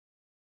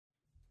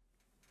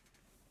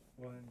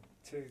One,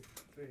 two,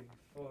 three,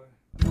 four.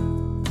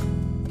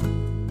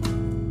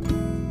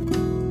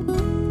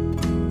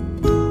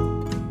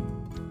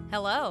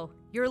 Hello,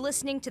 you're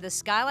listening to the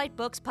Skylight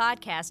Books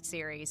podcast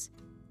series.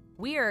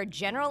 We are a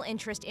general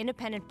interest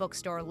independent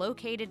bookstore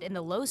located in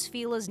the Los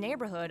Feliz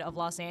neighborhood of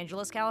Los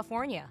Angeles,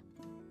 California.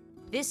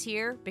 This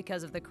year,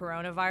 because of the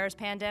coronavirus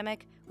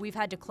pandemic, we've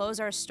had to close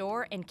our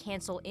store and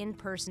cancel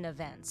in-person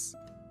events.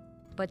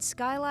 But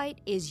Skylight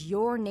is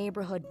your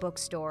neighborhood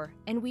bookstore,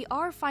 and we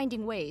are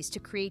finding ways to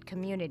create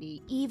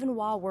community even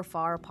while we're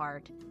far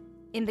apart.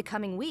 In the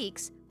coming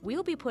weeks,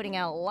 we'll be putting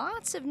out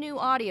lots of new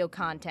audio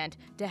content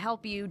to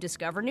help you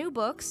discover new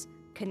books,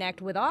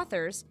 connect with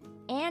authors,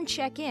 and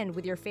check in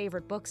with your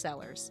favorite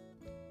booksellers.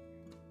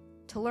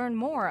 To learn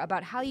more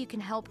about how you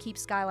can help keep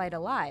Skylight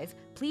alive,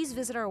 please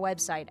visit our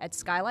website at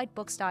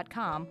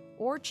skylightbooks.com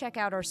or check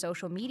out our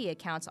social media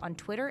accounts on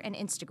Twitter and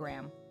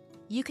Instagram.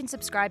 You can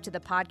subscribe to the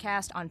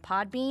podcast on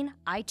Podbean,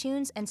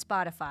 iTunes, and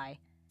Spotify.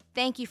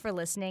 Thank you for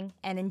listening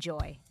and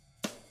enjoy.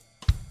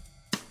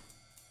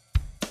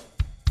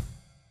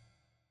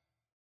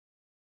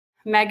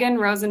 Megan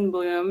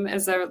Rosenblum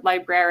is a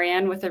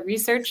librarian with a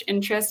research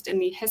interest in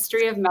the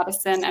history of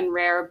medicine and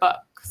rare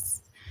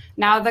books.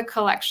 Now the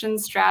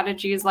collections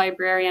strategies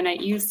librarian at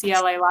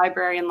UCLA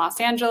Library in Los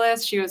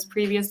Angeles, she was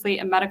previously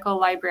a medical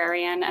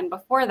librarian and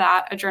before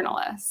that, a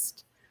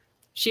journalist.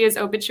 She is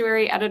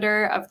obituary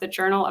editor of the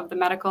Journal of the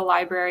Medical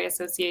Library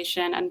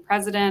Association and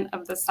president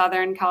of the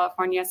Southern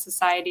California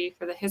Society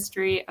for the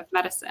History of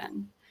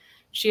Medicine.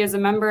 She is a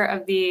member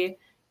of the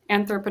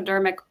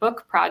Anthropodermic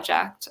Book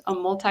Project, a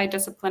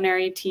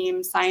multidisciplinary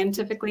team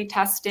scientifically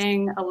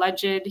testing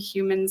alleged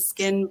human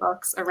skin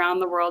books around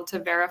the world to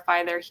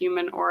verify their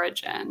human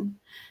origin.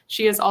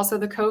 She is also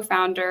the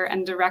co-founder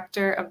and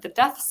director of the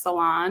Death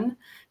Salon,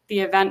 the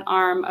event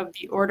arm of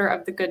the Order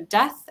of the Good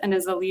Death, and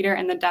is a leader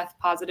in the death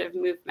positive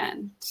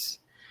movement.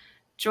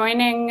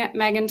 Joining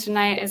Megan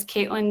tonight is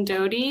Caitlin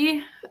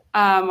Doty,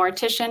 a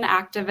mortician,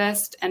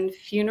 activist, and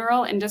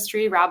funeral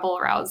industry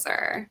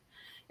rabble-rouser.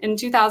 In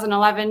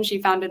 2011,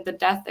 she founded the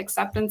Death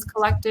Acceptance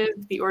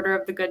Collective, the Order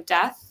of the Good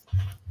Death,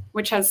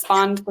 which has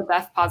spawned the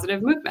death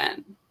positive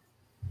movement.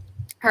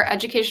 Her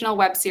educational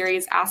web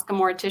series, Ask a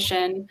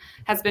Mortician,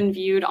 has been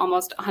viewed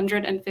almost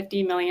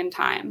 150 million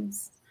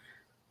times.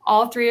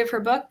 All three of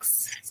her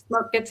books,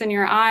 Smoke Gets in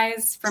Your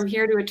Eyes, From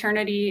Here to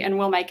Eternity, and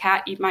Will My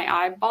Cat Eat My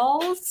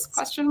Eyeballs,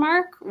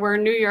 were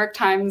New York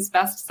Times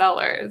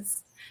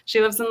bestsellers. She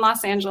lives in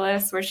Los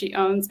Angeles, where she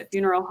owns a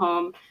funeral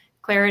home,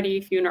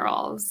 Clarity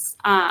Funerals.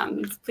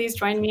 Please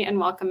join me in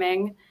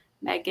welcoming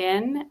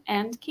Megan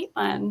and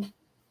Caitlin.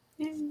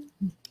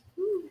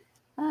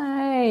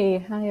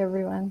 Hi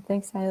everyone.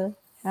 Thanks, Hallie.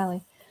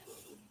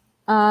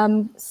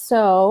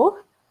 So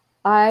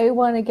I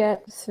want to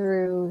get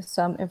through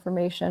some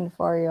information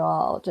for you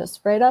all, just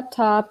right up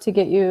top to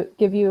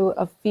give you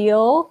a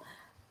feel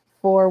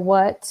for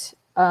what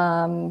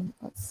for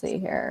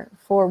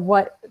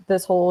what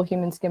this whole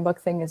human skin book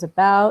thing is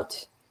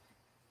about.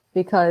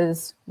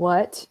 Because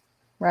what,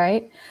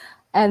 right?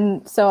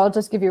 And so I'll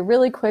just give you a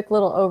really quick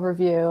little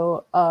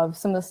overview of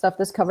some of the stuff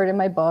that's covered in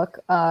my book,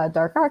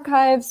 Dark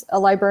Archives, a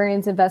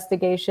librarian's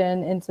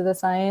investigation into the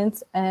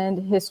science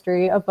and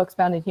history of books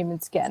bound in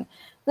human skin.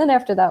 Then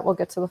after that, we'll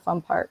get to the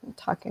fun part,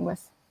 talking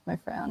with my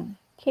friend,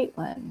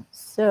 Caitlin.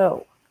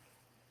 So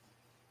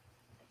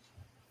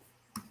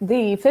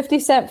the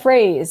 50-cent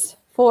phrase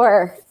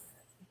for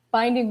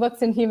binding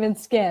books in human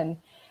skin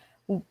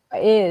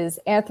is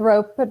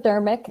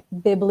anthropodermic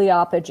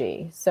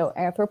bibliopagy. So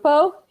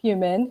anthropo,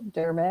 human,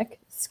 dermic,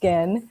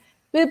 skin,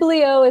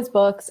 biblio is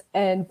books,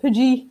 and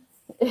pagi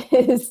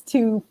is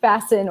to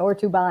fasten or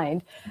to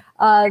bind.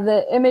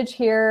 The image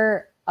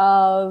here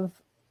of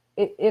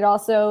it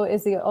also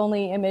is the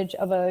only image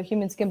of a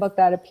human skin book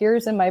that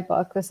appears in my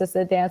book. This is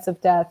The Dance of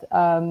Death,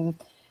 a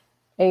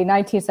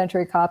 19th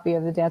century copy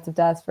of The Dance of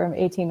Death from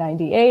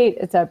 1898.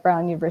 It's at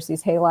Brown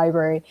University's Hay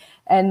Library.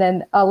 And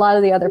then a lot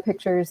of the other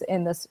pictures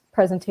in this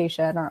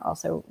presentation are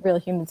also real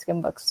human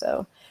skin books,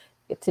 so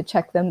get to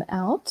check them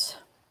out.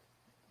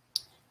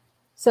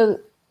 So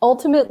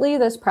ultimately,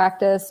 this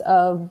practice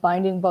of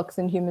binding books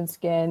in human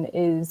skin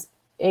is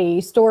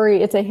a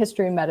story, it's a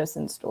history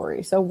medicine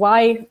story. So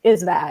why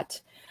is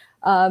that?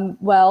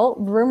 Well,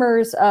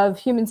 rumors of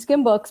human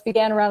skin books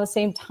began around the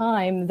same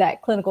time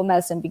that clinical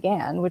medicine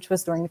began, which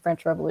was during the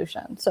French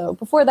Revolution. So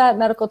before that,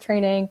 medical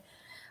training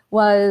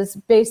was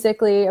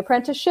basically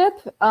apprenticeship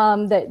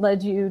that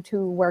led you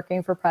to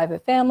working for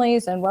private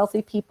families and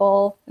wealthy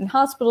people, and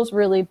hospitals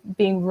really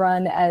being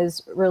run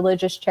as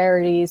religious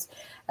charities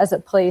as a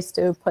place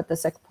to put the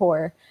sick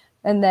poor.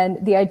 And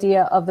then the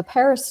idea of the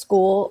Paris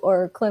School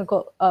or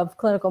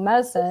clinical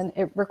medicine,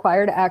 it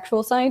required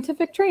actual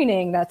scientific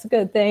training. That's a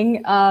good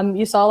thing.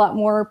 You saw a lot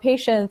more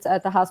patients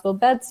at the hospital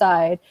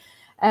bedside,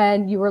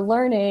 and you were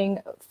learning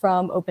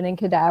from opening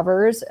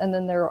cadavers. And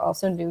then there were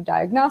also new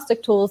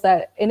diagnostic tools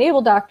that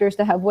enable doctors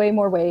to have way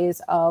more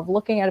ways of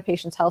looking at a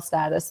patient's health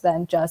status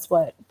than just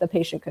what the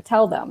patient could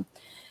tell them.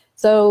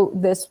 So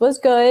this was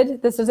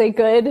good. This is a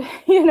good,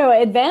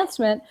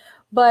 advancement.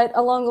 But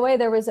along the way,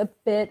 there was a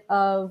bit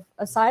of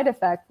a side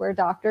effect where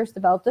doctors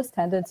developed this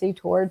tendency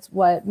towards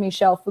what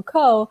Michel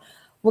Foucault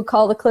would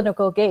call the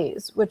clinical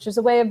gaze, which is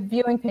a way of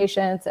viewing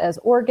patients as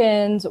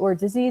organs or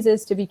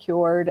diseases to be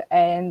cured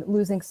and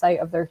losing sight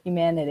of their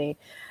humanity.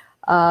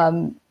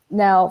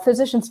 Now,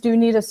 physicians do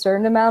need a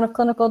certain amount of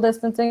clinical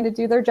distancing to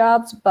do their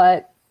jobs,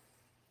 but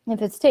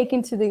if it's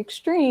taken to the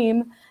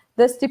extreme,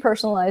 this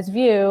depersonalized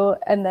view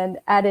and then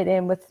added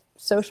in with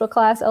social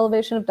class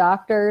elevation of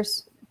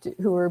doctors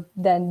who are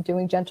then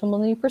doing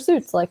gentlemanly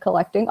pursuits like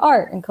collecting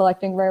art and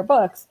collecting rare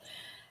books,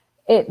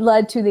 it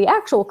led to the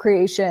actual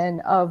creation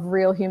of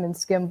real human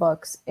skin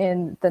books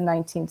in the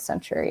 19th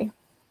century.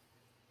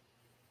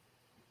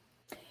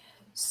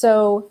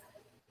 So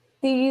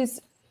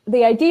the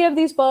idea of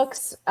these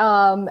books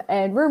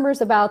and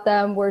rumors about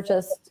them were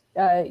just,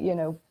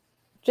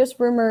 just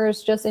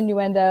rumors, just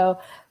innuendo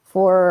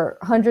for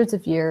hundreds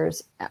of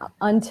years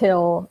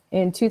until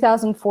in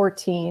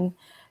 2014,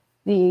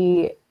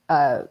 the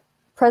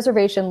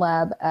preservation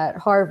lab at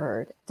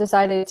Harvard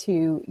decided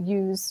to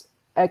use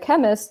a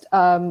chemist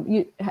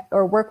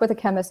or work with a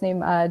chemist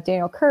named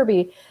Daniel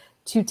Kirby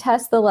to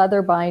test the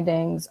leather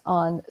bindings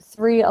on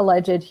 3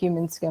 alleged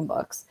human skin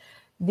books.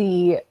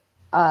 The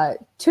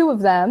 2 of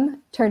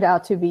them turned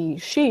out to be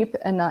sheep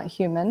and not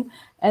human.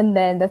 And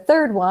then the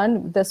third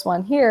one, this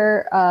one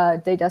here,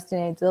 De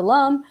Destinée de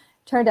l'Homme,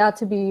 turned out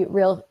to be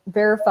real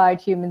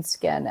verified human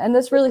skin. And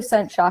this really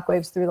sent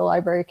shockwaves through the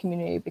library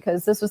community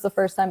because this was the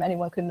first time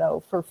anyone could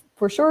know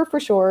for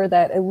sure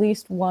that at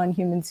least one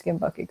human skin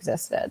book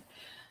existed.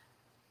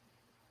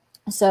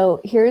 So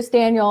here's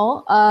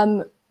Daniel.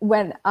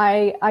 When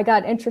I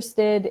got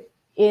interested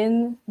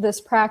in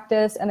this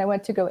practice and I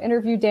went to go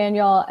interview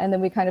Daniel, and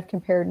then we kind of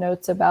compared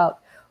notes about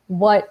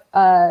what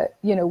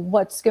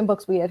skin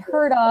books we had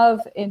heard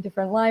of in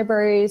different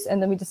libraries.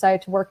 And then we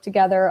decided to work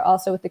together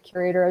also with the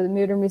curator of the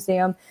Mutter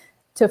Museum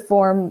to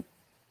form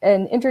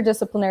an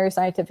interdisciplinary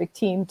scientific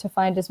team to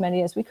find as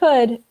many as we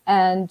could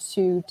and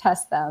to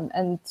test them.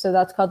 And so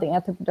that's called the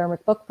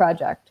Anthropodermic Book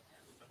Project.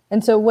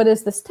 And so what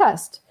is this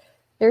test?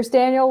 There's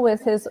Daniel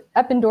with his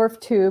Eppendorf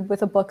tube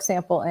with a book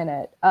sample in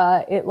it.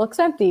 It looks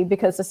empty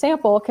because the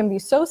sample can be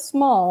so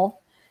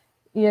small,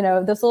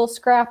 this little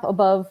scrap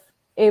above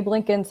Abe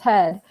Lincoln's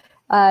head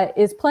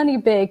is plenty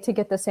big to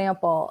get the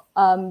sample.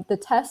 The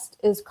test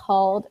is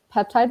called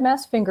peptide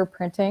mass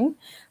fingerprinting,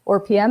 or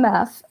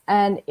PMF,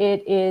 and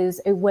it is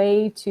a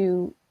way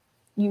to,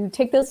 you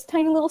take this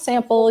tiny little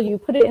sample, you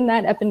put it in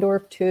that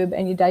Eppendorf tube,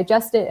 and you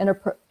digest it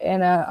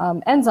in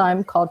a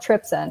enzyme called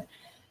trypsin.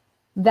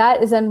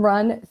 That is then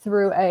run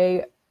through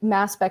a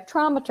mass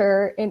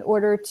spectrometer in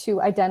order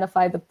to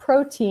identify the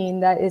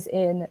protein that is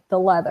in the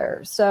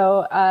leather.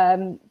 So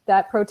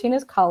that protein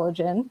is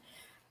collagen.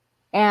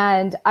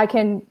 And I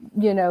can,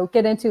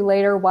 get into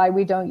later why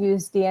we don't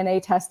use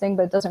DNA testing,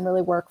 but it doesn't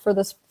really work for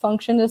this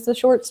function is the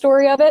short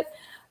story of it.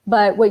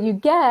 But what you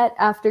get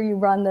after you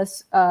run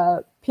this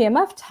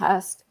PMF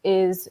test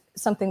is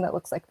something that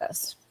looks like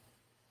this,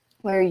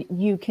 where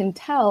you can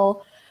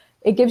tell.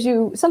 It gives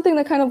you something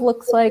that kind of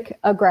looks like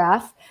a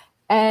graph,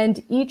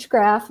 and each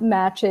graph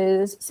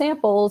matches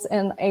samples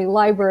in a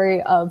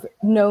library of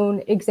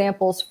known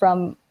examples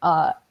from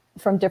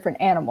different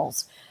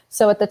animals.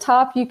 So at the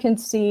top, you can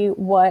see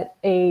what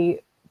the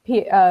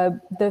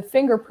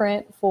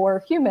fingerprint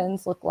for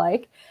humans look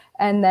like,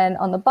 and then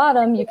on the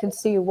bottom, you can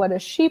see what a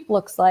sheep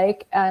looks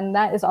like, and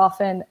that is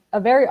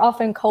very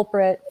often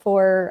culprit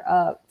for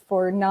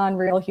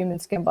non-real human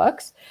skin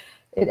books.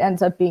 It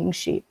ends up being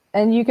sheep.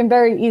 And you can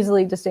very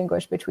easily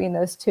distinguish between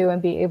those two and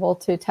be able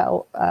to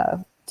tell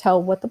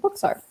what the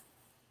books are.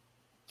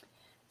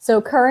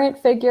 So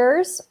current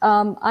figures,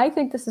 I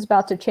think this is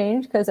about to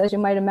change because, as you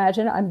might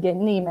imagine, I'm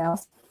getting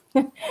emails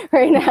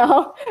right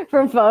now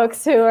from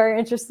folks who are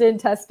interested in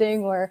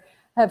testing or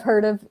have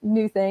heard of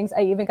new things.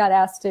 I even got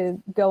asked to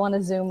go on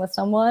a Zoom with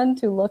someone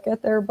to look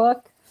at their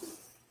book.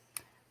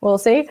 We'll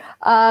see.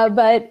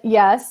 But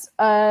yes,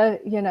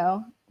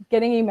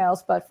 getting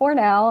emails, but for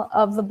now,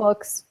 of the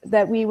books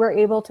that we were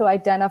able to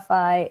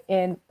identify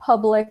in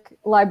public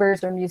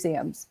libraries or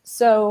museums.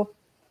 So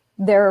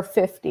there are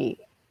 50.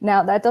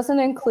 Now, that doesn't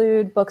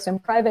include books in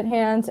private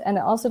hands, and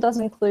it also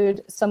doesn't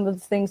include some of the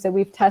things that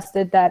we've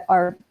tested that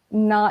are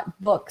not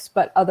books,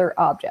 but other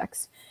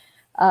objects.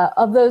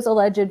 Of those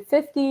alleged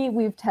 50,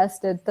 we've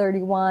tested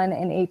 31,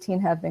 and 18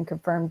 have been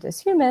confirmed as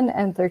human,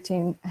 and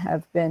 13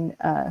 have been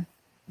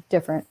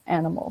different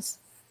animals.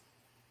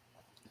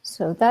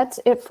 So that's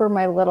it for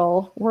my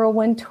little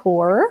whirlwind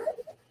tour.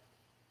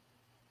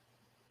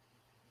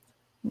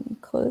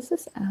 Close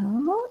this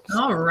out.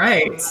 All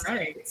right.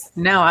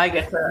 Now I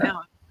get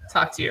to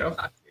talk to you.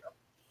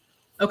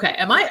 Okay.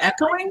 Am I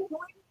echoing?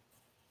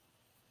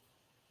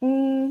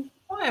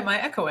 Why am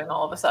I echoing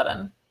all of a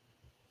sudden?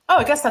 Oh,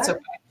 I guess that's okay.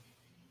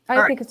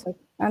 I think it's okay.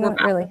 I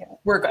don't really hear it.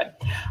 We're good.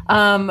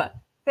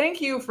 Thank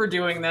you for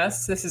doing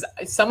this.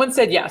 Someone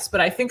said yes,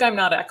 but I think I'm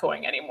not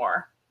echoing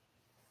anymore.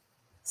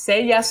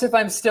 Say yes if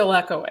I'm still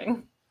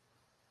echoing.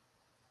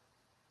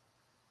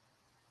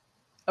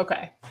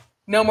 Okay.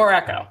 No more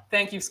echo.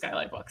 Thank you,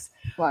 Skylight Books.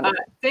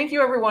 Thank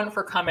you, everyone,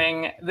 for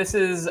coming. This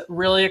is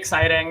really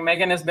exciting.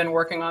 Megan has been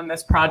working on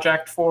this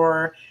project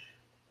for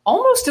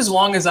almost as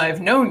long as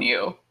I've known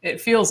you, it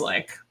feels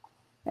like.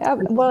 Yeah,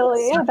 well,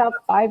 about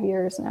 5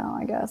 years now,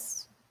 I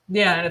guess.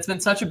 Yeah, and it's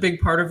been such a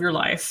big part of your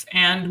life.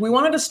 And we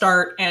wanted to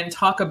start and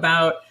talk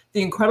about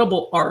the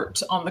incredible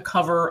art on the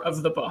cover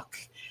of the book.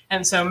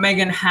 And so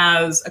Megan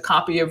has a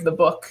copy of the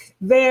book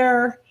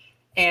there,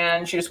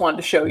 and she just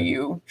wanted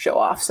to show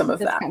off some of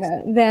that. Kind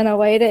of Vanna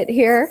White it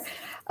here.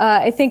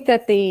 I think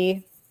that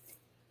I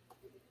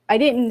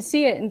didn't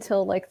see it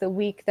until like the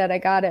week that I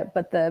got it,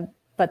 but the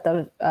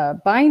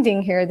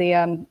binding here,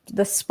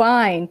 the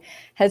spine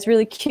has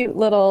really cute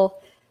little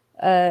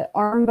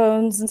arm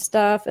bones and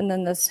stuff, and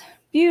then this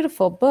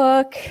beautiful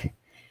book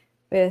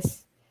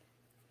with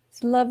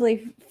this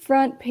lovely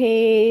front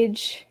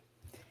page.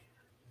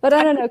 But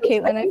I don't know,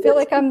 Caitlin. I feel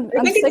like I'm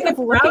sick of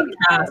looking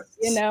at it,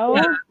 you know?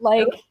 Yeah.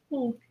 Like,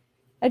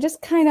 I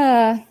just kind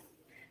of,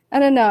 I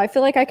don't know. I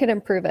feel like I could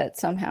improve it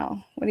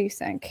somehow. What do you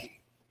think?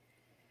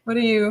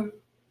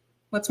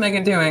 What's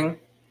Megan doing?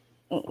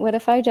 What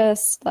if I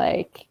just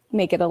like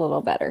make it a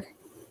little better?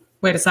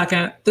 Wait a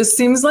second. This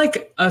seems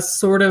like a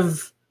sort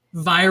of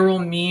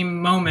viral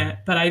meme moment,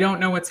 but I don't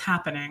know what's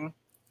happening.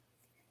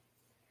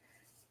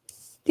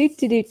 Do.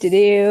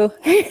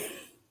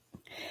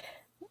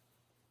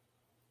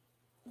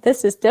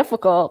 This is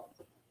difficult.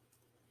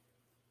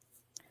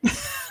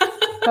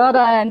 Hold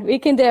on, we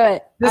can do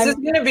it. This is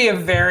going to be a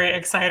very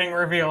exciting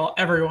reveal,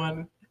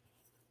 everyone.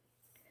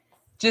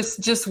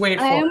 Just wait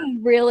for it.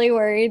 I'm really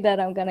worried that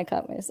I'm going to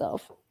cut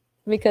myself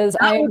because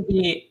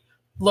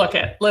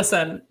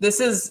listen,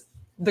 this is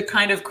the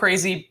kind of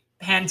crazy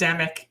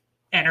pandemic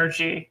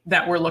energy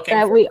that we're looking for.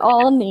 That we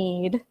all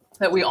need,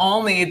 that we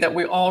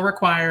all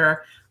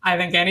require. I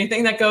think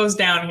anything that goes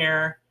down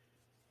here.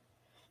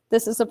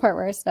 This is the part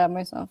where I stab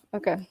myself.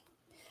 Okay.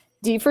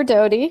 D for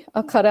Dodie.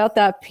 I'll cut out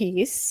that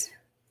piece.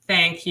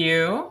 Thank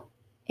you.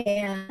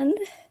 And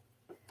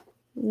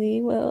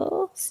we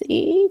will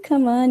see.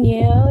 Come on,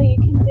 Yale. You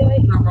can do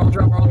it.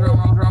 Drum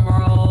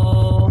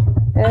roll.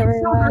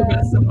 Everyone.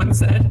 As someone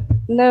said.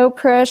 No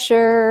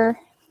pressure.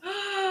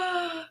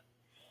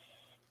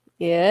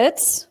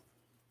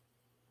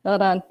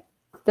 Hold on.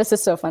 This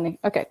is so funny.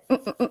 Okay.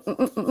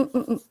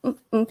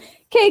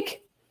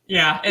 Cake.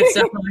 Yeah, it's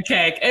definitely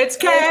cake. It's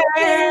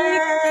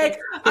cake!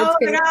 Oh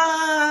my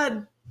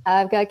God!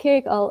 I've got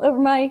cake all over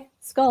my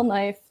skull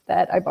knife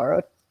that I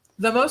borrowed.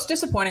 The most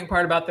disappointing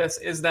part about this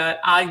is that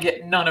I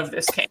get none of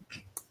this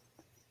cake.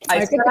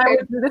 I said I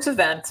would do this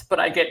event, but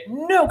I get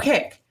no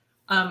cake.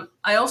 I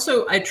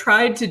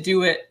tried to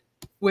do it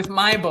with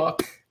my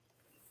book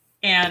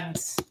and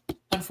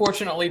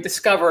unfortunately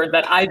discovered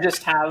that I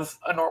just have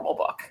a normal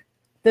book.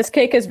 This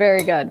cake is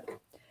very good.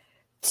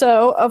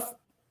 So,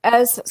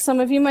 as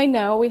some of you might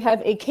know, we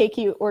have a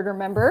Cakey Order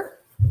member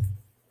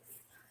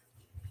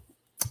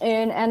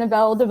in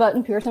Annabelle de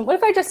Button-Pearson. What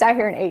if I just sat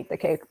here and ate the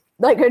cake?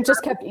 Like, I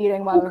just kept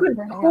eating while we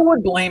were Who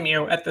would blame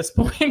you at this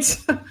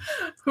point?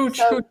 Who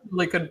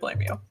truly could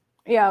blame you?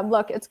 Yeah,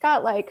 look, it's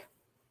got like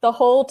the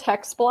whole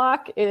text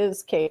block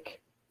is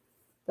cake.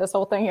 This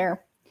whole thing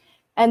here.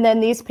 And then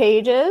these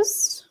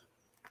pages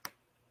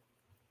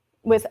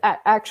with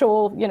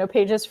actual,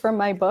 pages from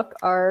my book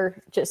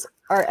are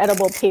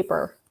edible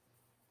paper.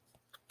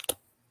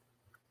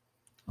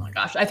 Oh my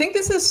gosh. I think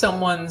this is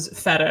someone's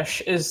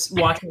fetish, is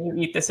watching you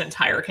eat this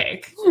entire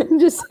cake.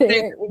 Just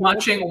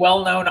watching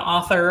well-known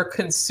author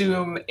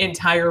consume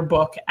entire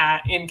book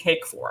in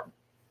cake form.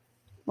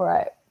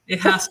 Right. It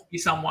has to be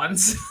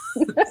someone's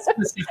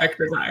specific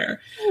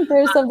desire.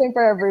 There's something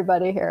for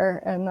everybody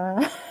here in our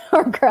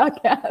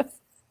crowdcast.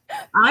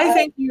 I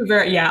thank you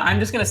I'm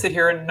just going to sit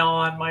here and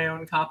gnaw on my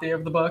own copy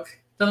of the book.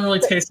 Doesn't really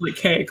taste like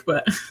cake,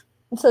 but.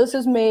 So this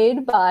is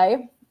made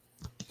by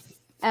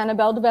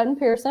Annabelle de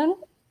Button-Pearson.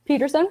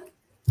 Peterson.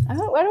 Why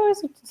do I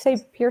always say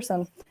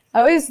Pearson? I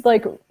always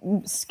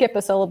skip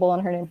a syllable in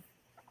her name.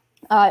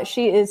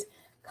 She is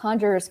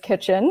Conjurer's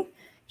Kitchen.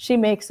 She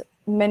makes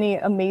many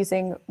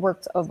amazing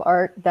works of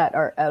art that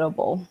are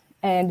edible.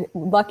 And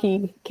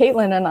lucky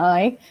Caitlin and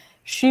I,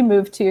 she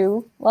moved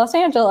to Los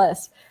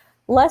Angeles.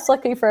 Less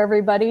lucky for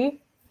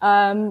everybody.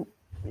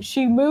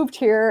 She moved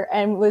here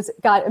and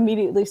got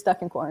immediately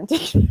stuck in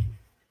quarantine.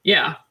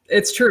 Yeah,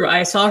 it's true.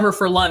 I saw her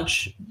for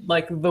lunch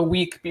like the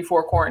week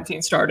before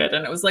quarantine started,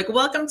 and it was like,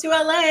 welcome to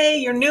LA,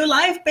 your new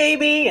life,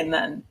 baby. And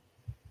then,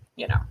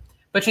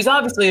 but she's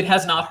obviously, it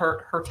has not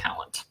hurt her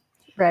talent.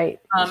 Right.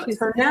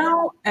 So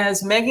now,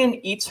 as Megan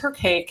eats her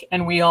cake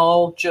and we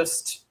all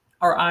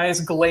our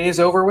eyes glaze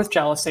over with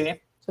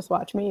jealousy. Just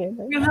watch me.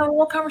 We're going to have a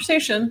little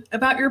conversation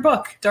about your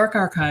book, Dark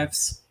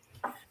Archives.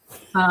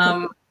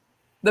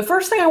 The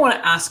first thing I want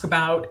to ask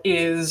about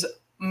is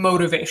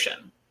motivation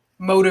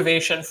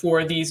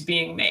for these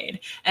being made.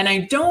 And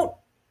I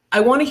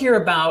want to hear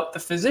about the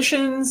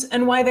physicians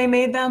and why they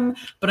made them,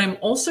 but I'm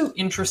also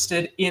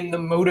interested in the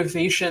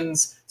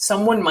motivations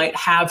someone might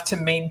have to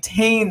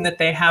maintain that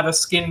they have a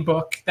skin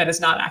book that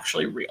is not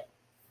actually real.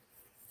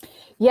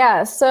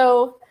 Yeah,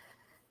 so,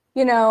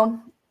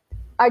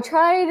 I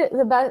tried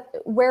the best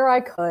where I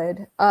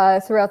could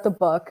throughout the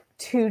book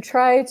to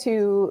try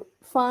to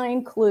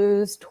find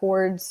clues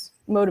towards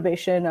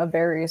motivation of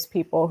various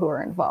people who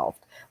are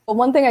involved. But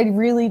one thing I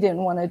really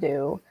didn't want to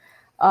do,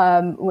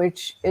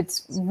 which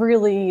it's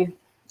really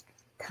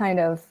kind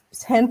of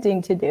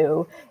tempting to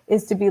do,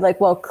 is to be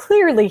like, well,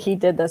 clearly he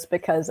did this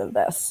because of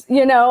this,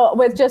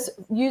 with just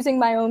using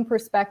my own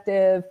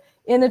perspective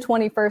in the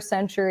 21st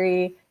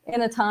century,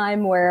 in a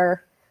time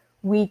where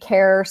we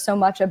care so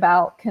much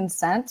about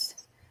consent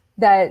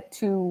that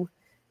to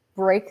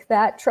break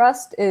that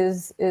trust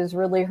is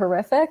really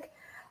horrific.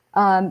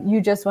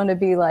 You just want to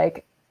be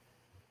like,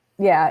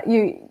 yeah,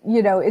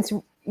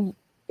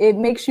 it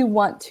makes you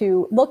want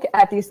to look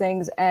at these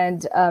things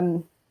and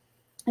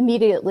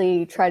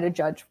immediately try to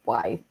judge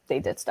why they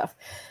did stuff.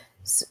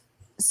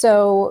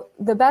 So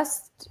the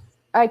best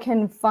I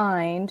can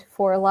find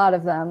for a lot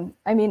of them,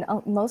 I mean,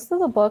 most of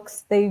the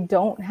books, they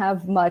don't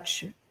have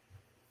much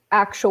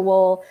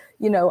actual,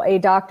 a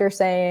doctor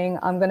saying,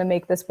 I'm going to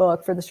make this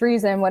book for this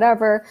reason,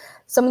 whatever.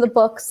 Some of the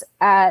books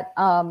at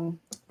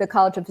the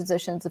College of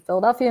Physicians of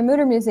Philadelphia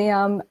Mutter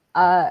Museum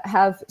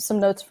have some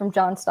notes from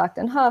John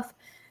Stockton Huff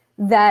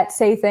that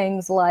say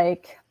things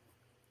like,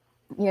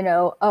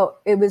 oh,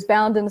 it was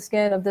bound in the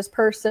skin of this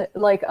person,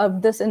 like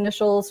of this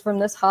initials from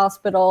this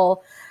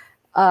hospital,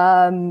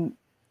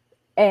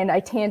 and I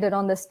tanned it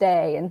on this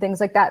day and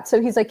things like that.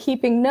 So he's like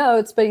keeping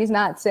notes, but he's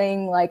not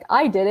saying like,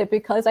 I did it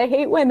because I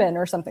hate women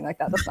or something like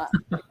that. That's not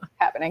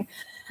happening.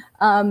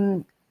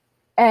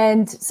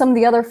 And some of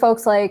the other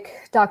folks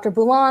like Dr.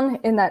 Boulon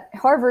in that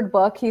Harvard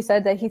book, he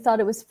said that he thought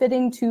it was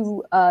fitting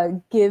to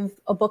give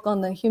a book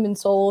on the human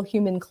soul,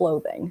 human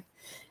clothing.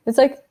 It's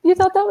like, you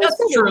thought that was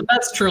that's true.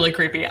 That's truly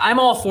creepy. I'm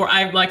all for,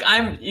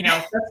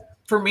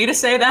 for me to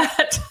say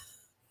that,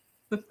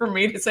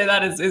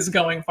 is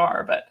going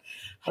far, but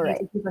all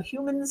right. Give a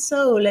human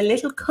soul, a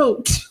little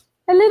coat.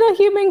 A little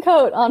human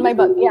coat on my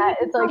book. Yeah,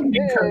 it's like,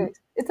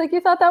 it's like,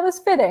 you thought that was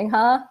fitting,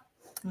 huh?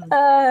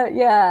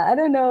 Yeah, I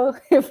don't know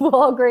if we'll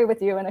all agree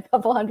with you in a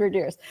couple hundred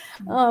years.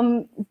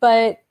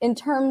 But in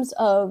terms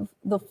of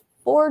the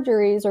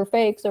forgeries or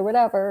fakes or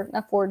whatever,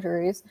 not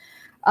forgeries,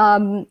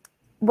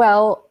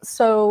 well,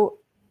 so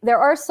there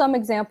are some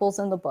examples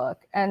in the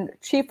book, and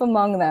chief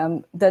among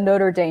them, the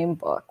Notre Dame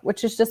book,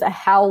 which is just a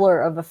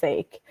howler of a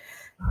fake.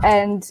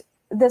 And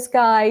this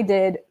guy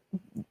did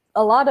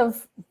a lot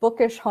of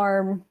bookish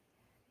harm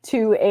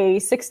to a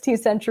 16th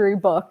century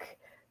book,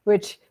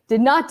 which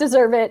did not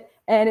deserve it.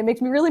 And it makes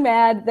me really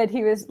mad that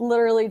he was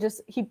literally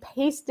he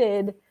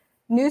pasted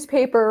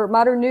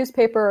modern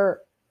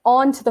newspaper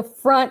onto the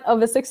front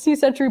of a 16th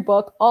century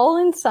book, all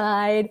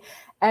inside,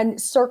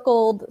 and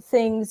circled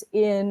things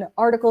in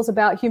articles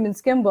about human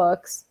skin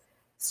books,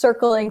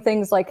 circling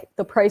things like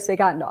the price they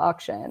got into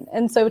auction.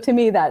 And so to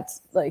me,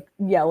 that's like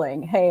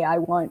yelling, hey, I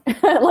want,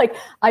 like,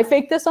 I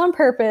faked this on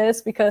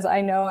purpose because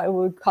I know I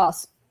would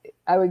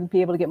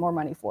be able to get more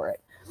money for it.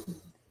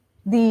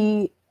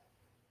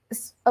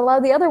 A lot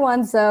of the other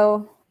ones,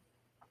 though,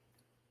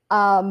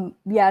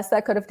 yes,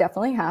 that could have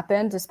definitely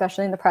happened,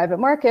 especially in the private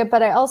market.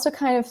 But I also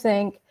kind of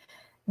think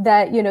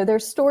that,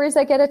 there's stories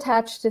that get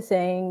attached to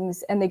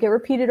things and they get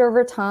repeated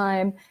over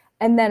time.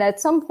 And then at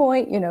some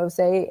point,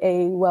 say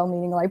a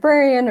well-meaning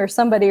librarian or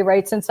somebody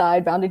writes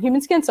inside bound in human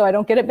skin, so I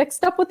don't get it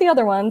mixed up with the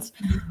other ones.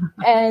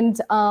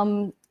 And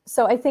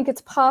so I think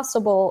it's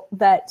possible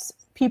that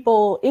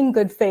people in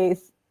good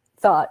faith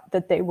thought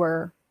that they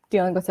were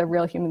dealing with a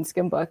real human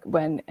skin book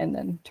and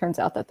then turns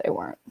out that they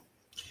weren't.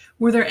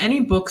 Were there any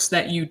books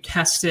that you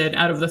tested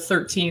out of the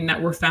 13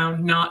 that were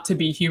found not to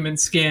be human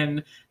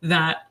skin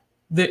that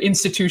the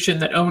institution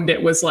that owned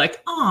it was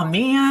like, oh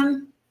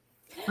man,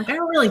 like I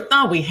really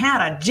thought we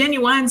had a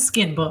genuine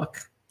skin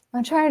book?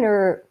 I'm trying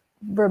to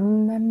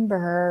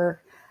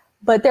remember,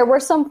 but there were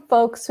some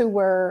folks who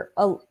were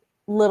a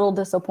little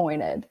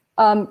disappointed.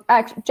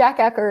 Jack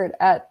Eckert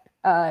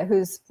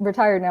who's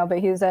retired now, but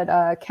he was at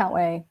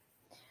Countway.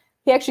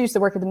 He actually used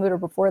to work at the Mutter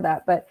before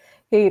that, but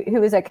he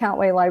was at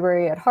Countway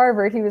Library at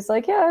Harvard. He was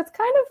like, yeah, it's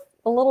kind of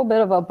a little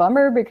bit of a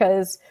bummer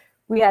because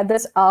we had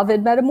this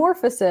Ovid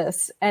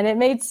metamorphosis and it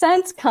made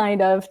sense kind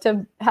of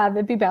to have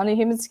it be bound in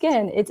human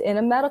skin. It's in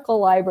a medical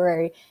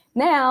library.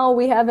 Now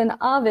we have an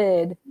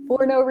Ovid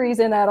for no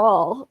reason at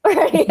all,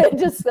 right? It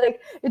just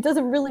like, it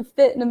doesn't really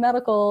fit in a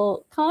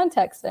medical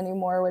context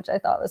anymore, which I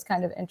thought was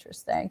kind of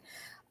interesting.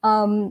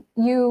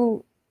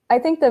 I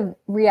think the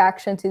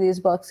reaction to these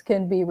books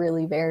can be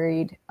really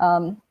varied.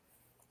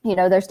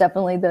 There's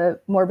definitely the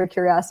morbid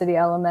curiosity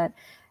element.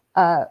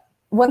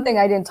 One thing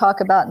I didn't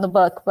talk about in the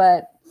book,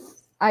 but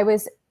I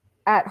was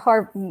at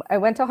Harvard. I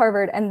went to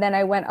Harvard and then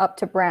I went up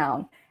to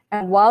Brown.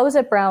 And while I was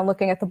at Brown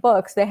looking at the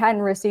books, they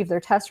hadn't received their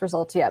test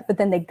results yet, but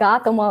then they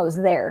got them while I was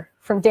there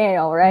from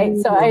Daniel, right?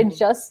 Mm-hmm. So I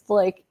just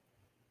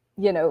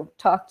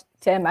talked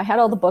to him. I had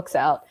all the books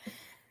out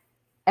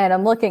and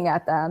I'm looking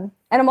at them.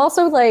 And I'm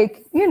also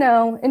like,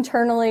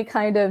 internally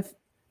kind of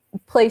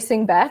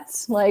placing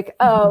bets like,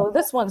 oh,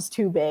 this one's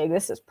too big.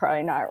 This is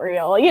probably not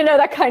real.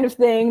 That kind of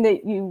thing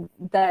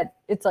that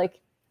it's like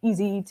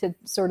easy to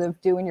sort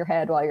of do in your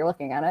head while you're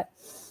looking at it.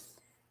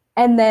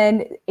 And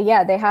then,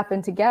 yeah, they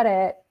happened to get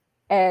it.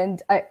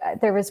 And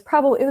it was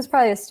probably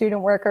a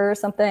student worker or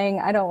something.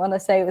 I don't want to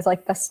say it was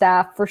like the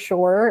staff for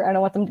sure. I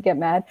don't want them to get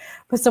mad.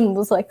 But someone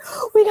was like,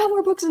 oh, we got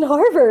more books in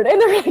Harvard. And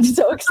they're like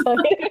so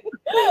excited.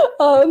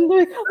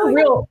 Like,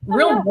 real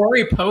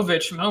Maury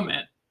Povich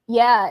moment.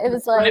 Yeah, it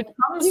was like. When it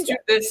comes to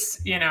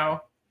this,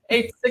 8th,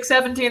 6th,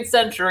 17th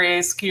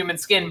century's human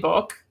skin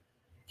book,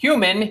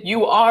 human,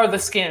 you are the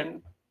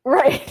skin.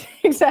 Right,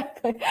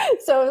 exactly.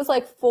 So it was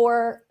like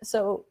 4.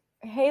 So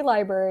Hay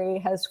Library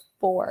has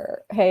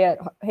 4. Hay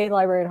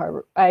Library at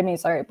Harvard.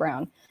 At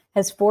Brown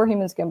has 4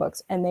 human skin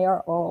books, and they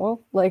are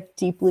all like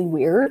deeply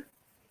weird.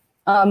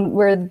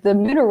 Where the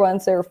Mutter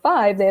ones, there are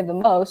 5. They have the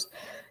most,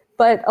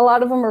 but a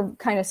lot of them are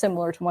kind of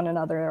similar to one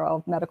another. They're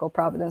all medical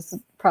provenance.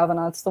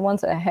 The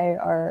ones at Hay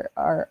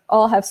are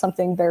all have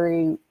something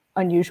very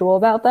unusual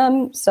about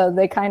them. So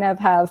they kind of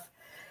have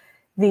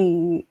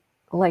the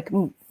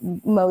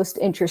most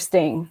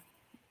interesting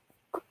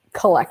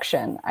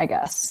collection, I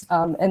guess.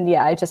 And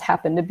yeah, I just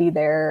happened to be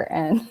there,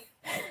 and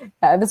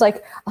it was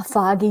like a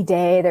foggy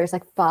day. There's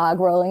like fog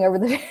rolling over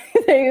the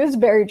thing. It was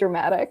very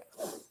dramatic.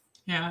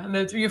 Yeah, and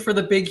that's for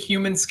the big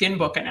human skin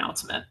book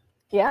announcement.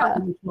 Yeah.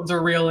 Which ones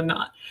are real and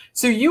not.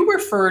 So you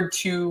referred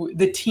to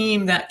the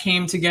team that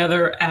came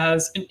together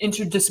as an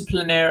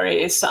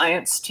interdisciplinary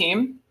science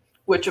team,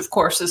 which of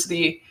course is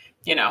the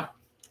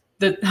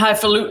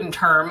highfalutin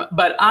term,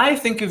 but I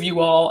think of you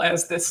all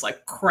as this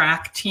like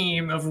crack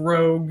team of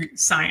rogue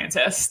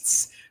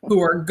scientists who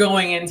are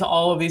going into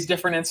all of these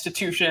different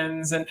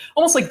institutions, and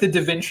almost like the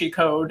Da Vinci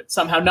Code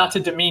somehow, not to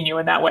demean you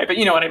in that way, but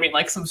you know what I mean?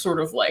 Like some sort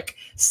of like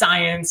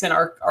science and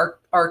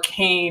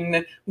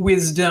arcane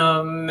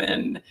wisdom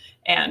and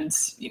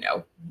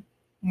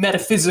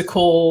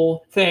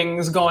metaphysical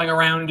things going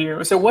around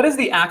you. So what is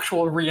the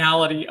actual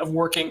reality of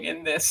working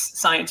in this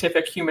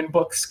scientific human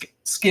book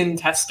skin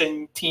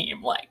testing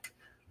team like?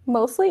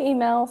 Mostly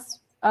emails.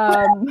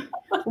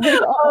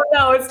 Oh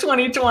no, it's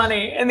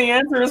 2020, and the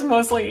answer is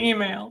mostly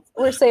emails.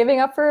 We're saving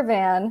up for a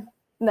van.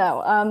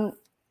 No,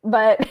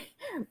 but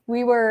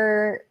we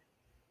were,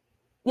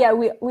 yeah,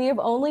 we have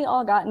only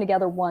all gotten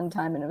together one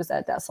time, and it was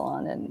at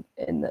Desalon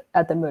and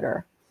at the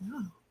Mutter.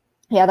 Oh.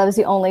 Yeah, that was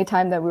the only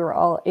time that we were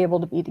all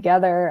able to be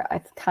together.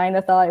 I kind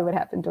of thought it would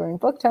happen during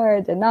book tour.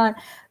 It did not.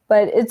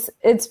 But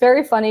it's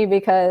very funny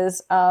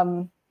because,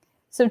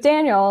 so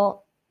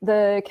Daniel,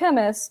 the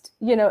chemist,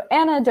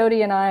 Anna,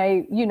 Dodie, and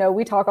I,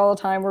 we talk all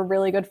the time. We're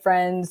really good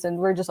friends, and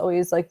we're just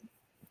always like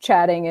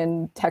chatting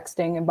and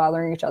texting and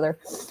bothering each other.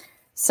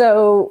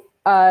 So,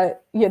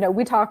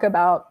 we talk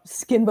about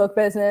skin book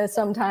business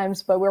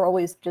sometimes, but we're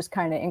always just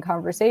kind of in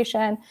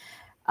conversation.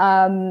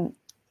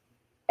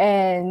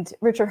 And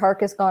Richard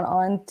Hark has gone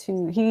on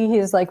to,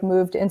 he's like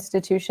moved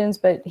institutions,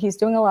 but he's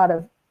doing a lot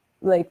of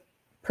like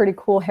pretty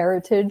cool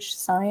heritage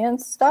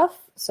science stuff.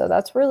 So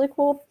that's really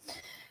cool.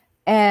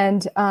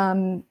 And,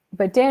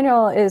 but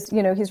Daniel is,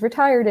 he's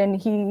retired and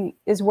he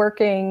is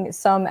working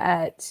some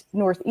at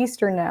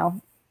Northeastern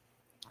now.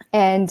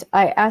 And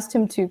I asked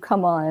him to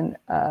come on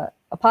a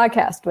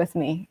podcast with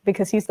me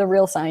because he's the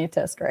real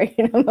scientist, right?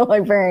 I'm the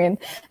librarian.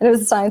 And it was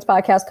a science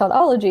podcast called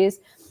Ologies.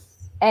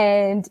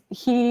 And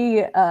he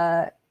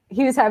had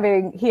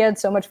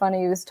so much fun.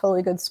 He was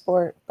totally good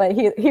sport, but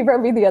he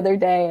wrote me the other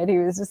day and he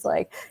was just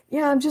like,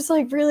 yeah, I'm just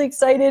like really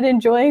excited,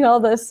 enjoying all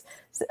this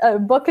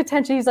book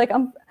attention. He's like,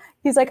 I'm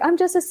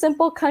just a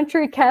simple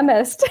country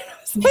chemist. I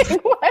was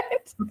like,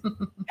 what?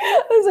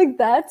 I was like,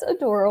 that's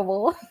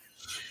adorable.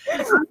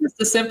 I'm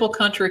just a simple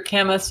country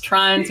chemist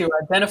trying to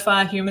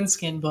identify human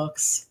skin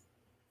books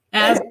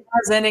as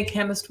any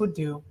chemist would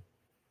do,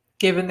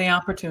 given the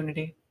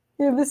opportunity.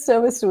 It was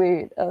so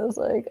sweet. I was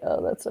like,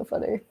 oh, that's so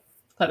funny.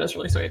 That is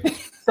really sweet.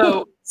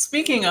 So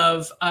speaking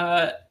of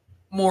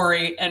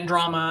Maury and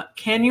drama,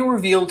 can you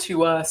reveal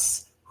to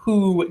us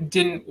who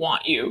didn't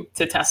want you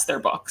to test their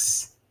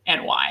books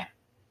and why?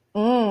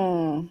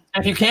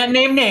 If you can't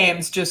name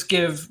names, just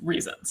give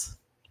reasons.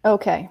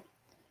 Okay.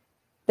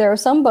 There are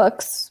some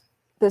books.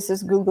 This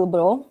is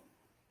Googleable,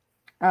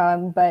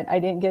 but I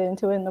didn't get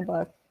into it in the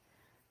book.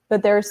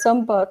 But there are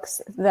some books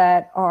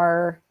that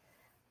are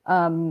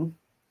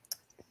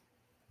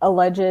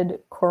alleged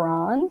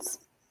Qurans.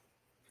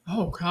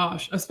 Oh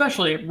gosh,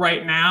 especially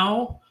right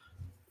now.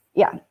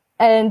 Yeah.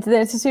 And the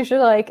institution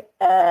are like,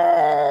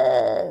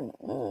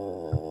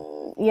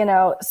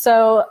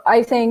 so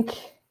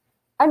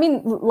I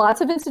mean,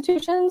 lots of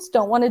institutions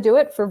don't want to do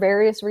it for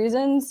various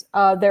reasons.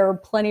 There are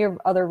plenty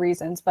of other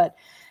reasons, but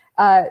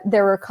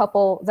there were a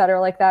couple that are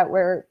like that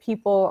where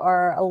people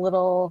are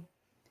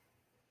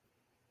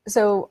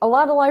so a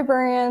lot of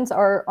librarians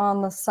are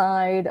on the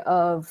side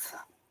of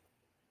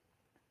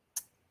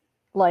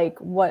like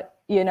what,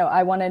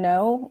 I want to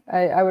know.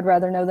 I would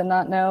rather know than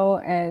not know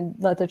and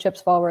let the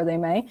chips fall where they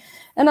may.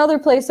 And other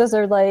places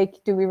are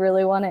like, do we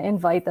really want to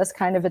invite this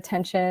kind of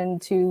attention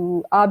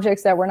to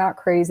objects that we're not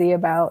crazy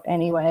about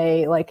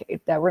anyway,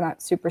 like that we're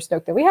not super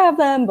stoked that we have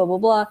them, blah, blah,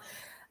 blah.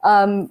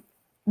 On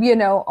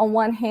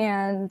one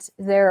hand,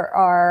 there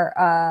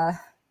are,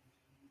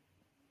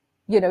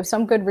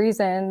 some good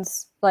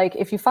reasons. Like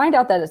if you find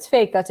out that it's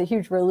fake, that's a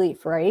huge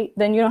relief, right?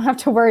 Then you don't have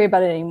to worry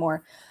about it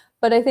anymore.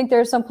 But I think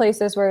there's some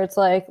places where it's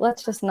like,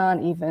 let's just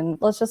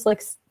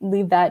like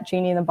leave that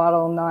genie in the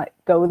bottle and not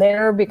go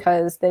there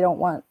because they don't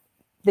want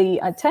the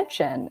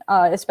attention,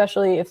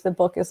 especially if the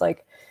book is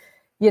like,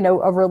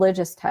 a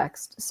religious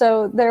text.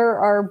 So there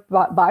are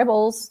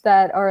Bibles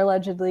that are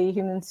allegedly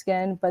human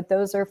skin, but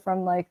those are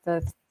from like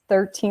the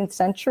 13th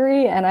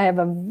century. And I have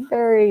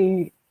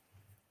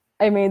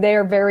they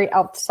are very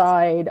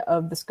outside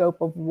of the scope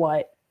of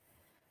what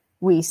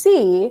we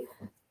see.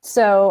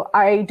 So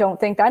I don't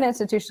think that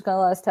institution is going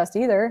to let us test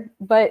either.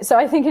 But so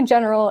I think in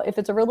general, if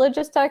it's a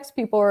religious text,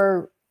 people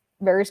are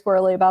very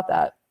squirrely about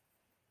that.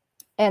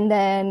 And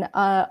then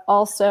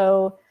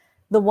also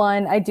the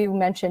one, I do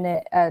mention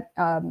it at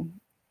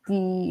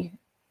the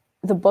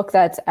book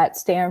that's at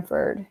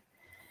Stanford.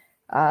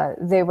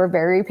 They were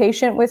very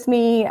patient with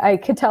me. I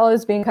could tell I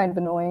was being kind of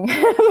annoying,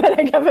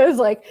 but I was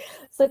like,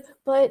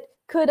 but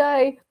could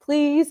I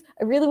please?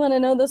 I really want to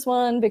know this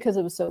one because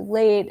it was so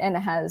late, and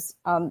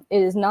it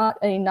is not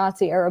a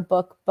Nazi era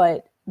book,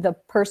 but the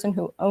person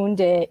who owned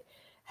it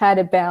had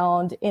it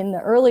bound in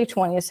the early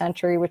 20th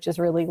century, which is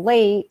really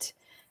late,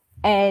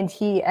 and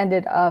he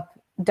ended up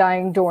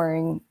dying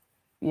during,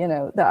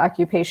 the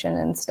occupation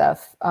and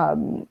stuff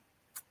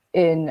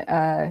during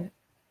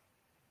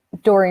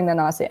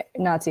the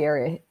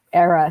Nazi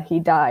era. He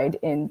died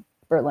in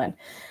Berlin.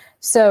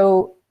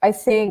 So I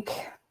think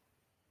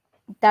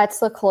that's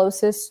the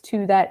closest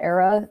to that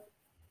era,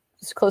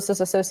 closest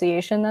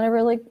association that I've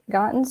really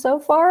gotten so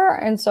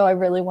far. And so I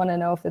really want to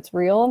know if it's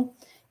real.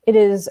 It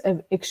is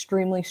an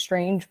extremely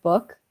strange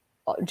book,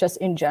 just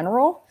in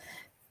general.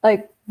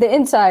 Like the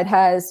inside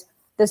has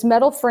this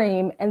metal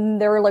frame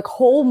and there are like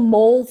whole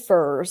mole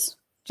furs,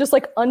 just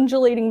like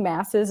undulating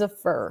masses of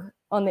fur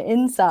on the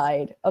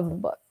inside of the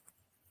book.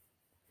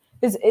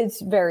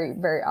 It's very,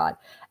 very odd.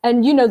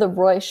 And the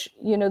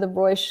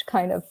Ruysch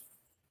kind of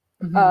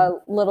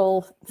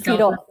little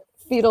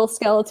fetal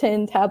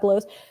skeleton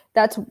tableaus.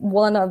 That's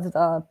one of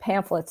the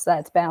pamphlets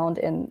that's bound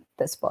in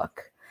this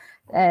book,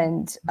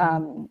 and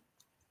some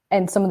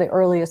of the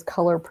earliest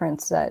color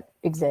prints that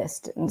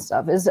exist and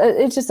stuff.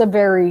 It's just a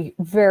very,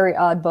 very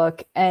odd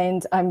book,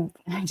 and I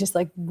just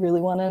like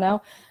really want to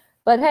know.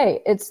 But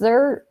hey, it's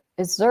their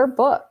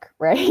book,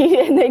 right?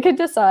 And they could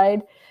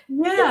decide.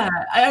 Yeah,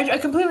 I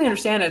completely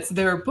understand it's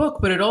their book,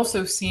 but it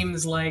also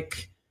seems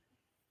like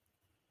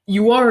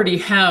you already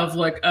have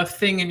like a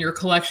thing in your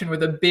collection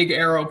with a big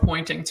arrow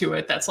pointing to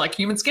it that's like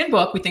human skin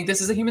book. We think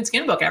this is a human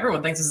skin book.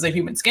 Everyone thinks this is a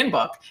human skin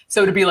book.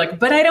 So to be like,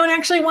 but I don't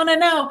actually want to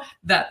know,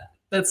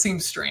 that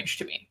seems strange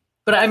to me.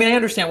 But I mean, I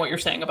understand what you're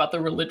saying about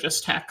the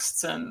religious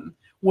texts and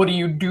what do?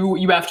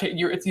 You have to,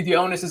 the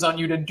onus is on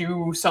you to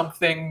do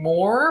something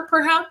more,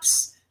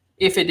 perhaps,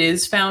 if it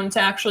is found to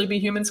actually be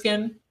human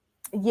skin.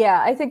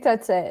 Yeah, I think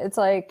that's it. It's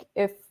like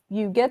if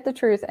you get the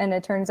truth and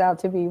it turns out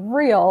to be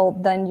real,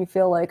 then you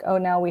feel like, oh,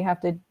 now we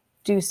have to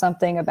do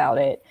something about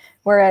it.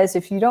 Whereas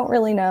if you don't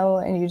really know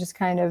and you just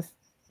kind of,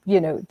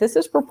 this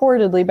is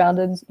purportedly bound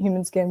in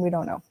human skin, we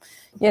don't know.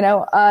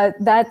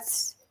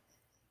 That's,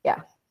 yeah,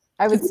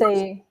 I would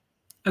say.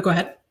 Oh, go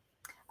ahead.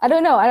 I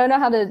don't know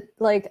how to,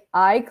 like,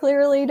 I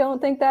clearly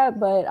don't think that,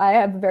 but I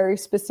have a very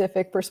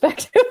specific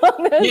perspective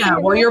on this. Yeah,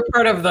 well, you're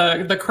part of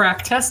the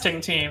crack testing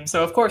team,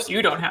 so of course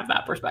you don't have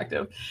that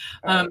perspective.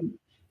 And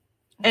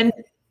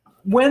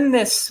when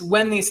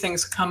these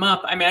things come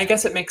up, I mean, I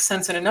guess it makes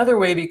sense in another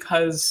way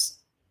because,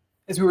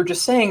 as we were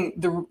just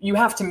saying, you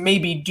have to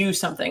maybe do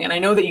something. And I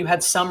know that you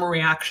had some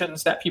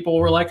reactions that people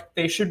were like,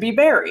 they should be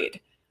buried,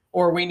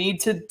 or we need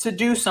to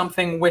do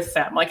something with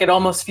them. Like it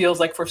almost feels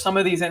like for some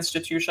of these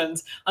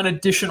institutions, an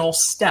additional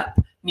step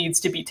needs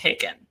to be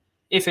taken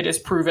if it is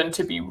proven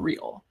to be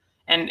real.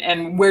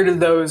 And where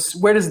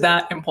does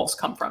that impulse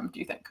come from, do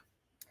you think?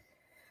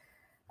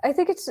 I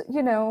think it's,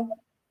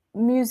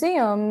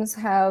 museums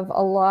have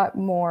a lot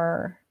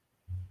more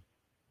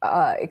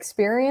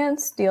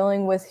experience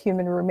dealing with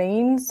human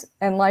remains,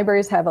 and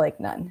libraries have like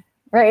none,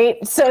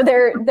 right? So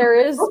there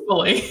is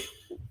hopefully.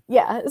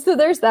 Yeah, so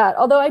there's that.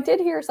 Although I did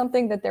hear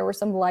something that there were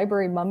some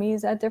library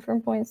mummies at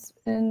different points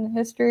in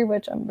history,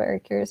 which I'm very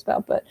curious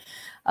about, but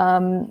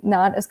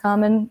not as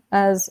common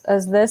as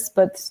this,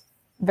 but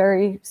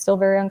still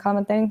very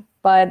uncommon thing.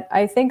 But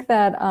I think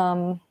that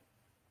I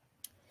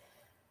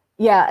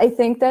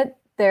think that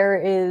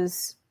there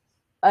is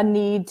a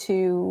need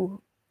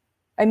to,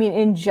 I mean,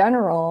 in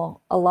general,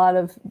 a lot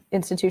of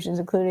institutions,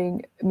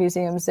 including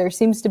museums, there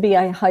seems to be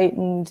a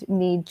heightened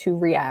need to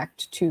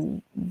react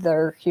to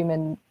their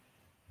human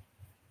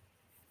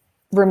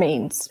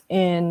remains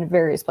in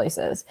various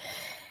places.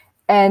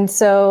 And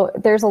so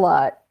there's a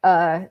lot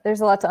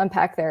to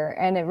unpack there.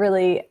 And it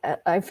really,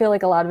 I feel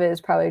like a lot of it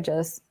is probably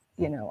just,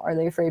 are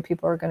they afraid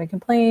people are going to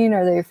complain?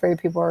 Are they afraid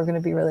people are going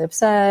to be really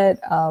upset?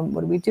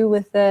 What do we do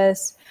with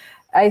this?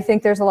 I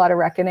think there's a lot of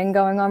reckoning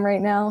going on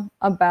right now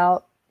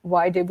about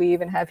why did we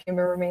even have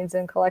human remains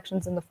in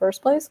collections in the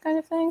first place, kind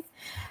of thing.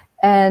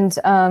 And,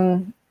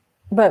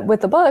 but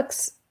with the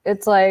books,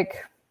 it's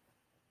like,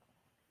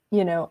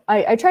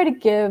 I try to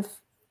give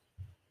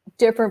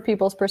different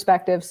people's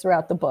perspectives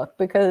throughout the book,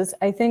 because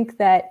I think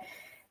that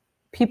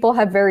people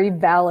have very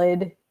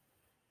valid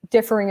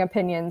differing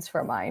opinions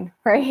from mine,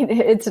 right?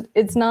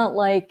 It's not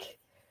like,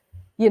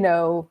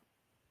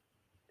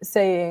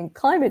 saying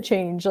climate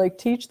change, like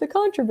teach the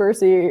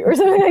controversy or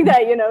something like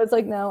that. It's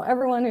like, no,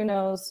 everyone who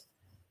knows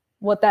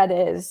what that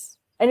is,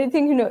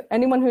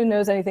 anyone who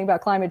knows anything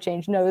about climate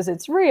change knows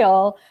it's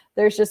real.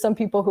 There's just some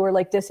people who are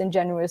like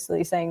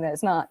disingenuously saying that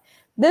it's not.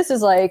 This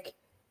is like,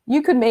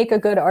 you could make a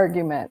good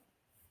argument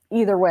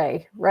either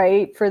way,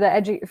 right? For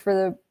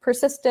the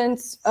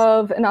persistence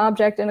of an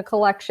object in a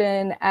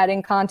collection,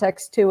 adding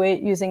context to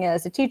it, using it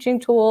as a teaching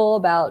tool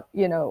about,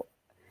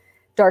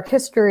 dark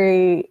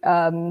history,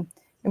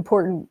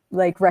 important,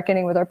 like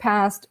reckoning with our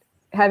past,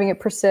 having it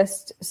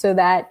persist so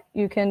that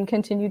you can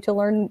continue to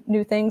learn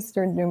new things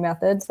through new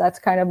methods. That's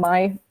kind of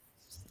my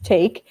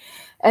take.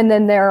 And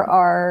then there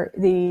are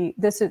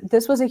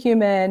this was a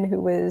human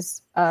who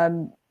was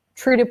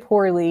treated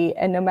poorly,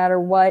 and no matter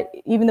what,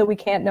 even though we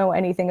can't know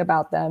anything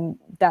about them,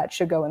 that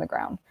should go in the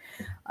ground.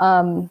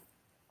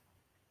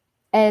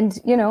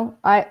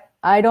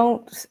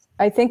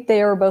 I think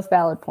they are both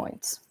valid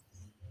points.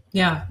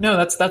 Yeah, no,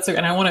 that's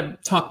and I want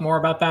to talk more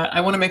about that.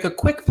 I want to make a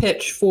quick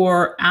pitch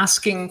for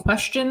asking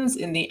questions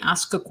in the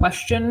Ask a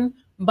Question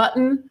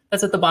button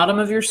that's at the bottom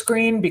of your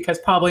screen, because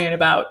probably in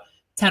about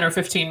 10 or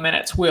 15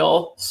 minutes,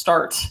 we'll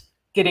start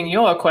getting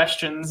your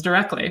questions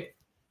directly.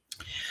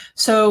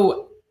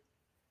 So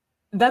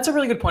that's a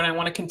really good point. I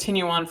want to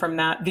continue on from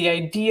that. The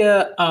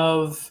idea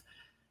of,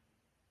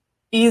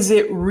 is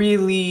it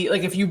really,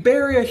 like, if you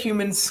bury a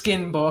human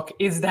skin book,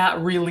 is that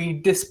really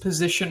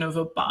disposition of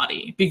a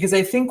body? Because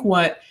I think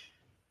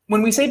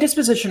when we say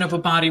disposition of a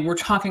body, we're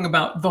talking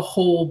about the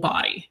whole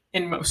body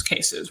in most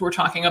cases. We're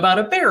talking about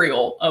a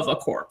burial of a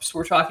corpse.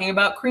 We're talking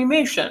about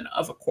cremation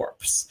of a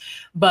corpse.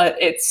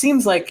 But it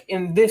seems like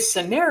in this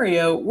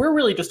scenario, we're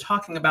really just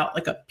talking about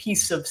like a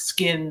piece of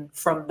skin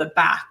from the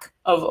back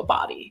of a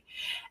body.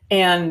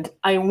 And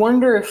I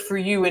wonder if for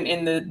you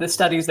in the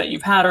studies that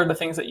you've had or the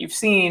things that you've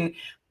seen,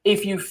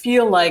 if you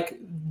feel like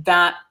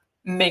that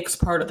makes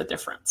part of the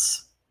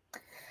difference.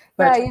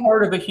 That's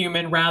part of a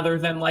human rather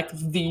than like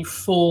the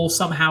full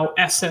somehow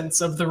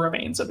essence of the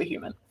remains of a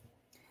human.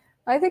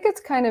 I think it's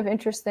kind of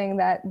interesting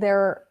that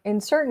in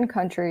certain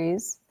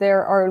countries,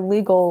 there are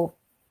legal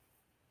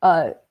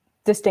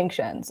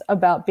distinctions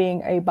about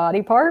being a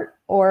body part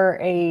or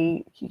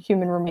a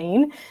human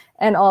remain,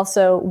 and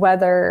also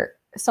whether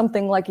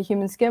something like a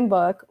human skin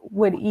book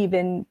would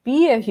even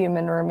be a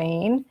human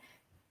remain.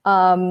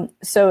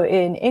 So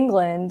in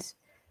England,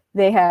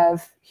 they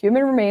have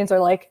human remains are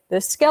like, the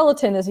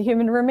skeleton is a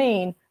human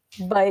remain,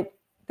 but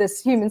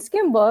this human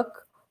skin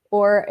book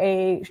or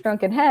a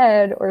shrunken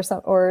head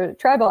or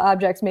tribal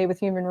objects made with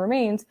human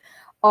remains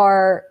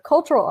are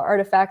cultural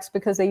artifacts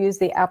because they use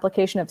the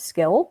application of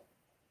skill,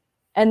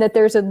 and that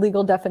there's a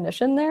legal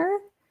definition there.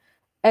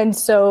 And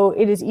so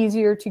it is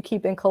easier to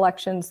keep in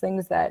collections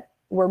things that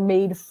were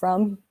made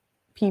from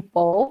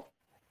people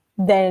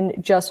than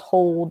just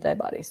whole dead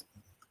bodies.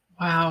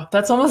 Wow,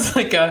 that's almost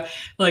like a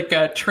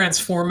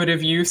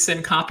transformative use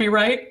in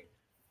copyright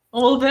a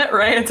little bit,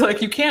 right? It's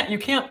like you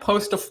can't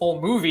post a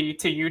full movie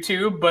to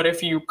YouTube, but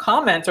if you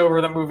comment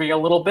over the movie a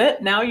little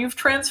bit, now you've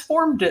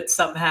transformed it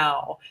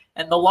somehow,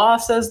 and the law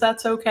says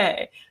that's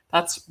okay.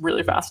 That's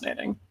really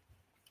fascinating.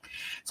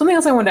 Something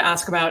else I wanted to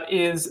ask about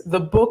is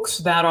the books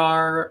that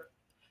are,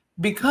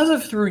 because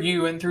of through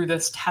you and through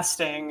this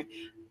testing,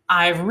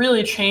 I've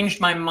really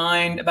changed my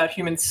mind about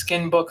human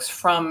skin books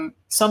from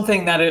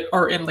something that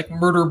are in like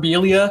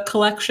murderabilia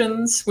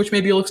collections, which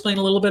maybe you'll explain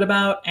a little bit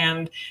about,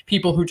 and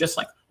people who just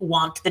like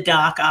want the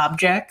dark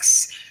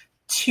objects,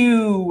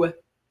 to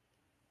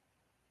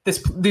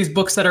these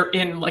books that are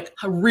in like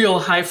real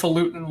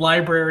highfalutin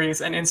libraries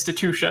and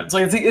institutions.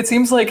 Like it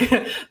seems like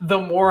the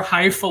more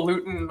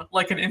highfalutin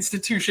like an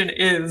institution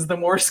is, the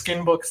more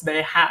skin books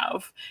they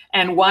have.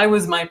 And why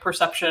was my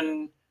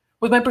perception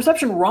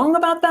wrong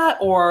about that,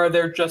 or are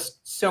there just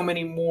so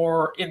many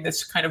more in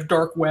this kind of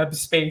dark web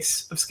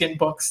space of skin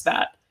books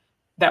that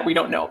we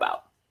don't know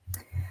about?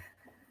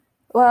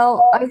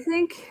 Well, I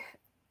think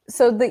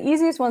so. The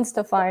easiest ones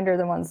to find are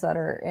the ones that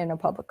are in a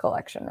public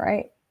collection,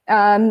 right?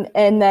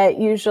 And that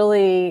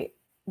usually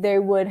they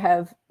would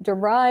have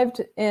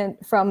derived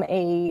from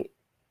a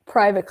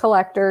private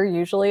collector,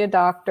 usually a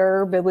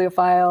doctor,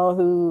 bibliophile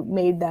who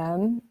made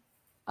them,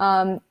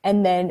 and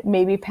then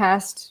maybe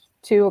passed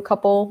to a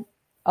couple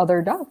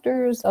other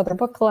doctors, other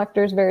book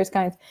collectors, various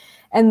kinds,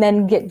 and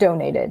then get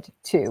donated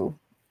to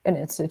an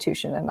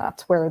institution, and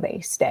that's where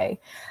they stay.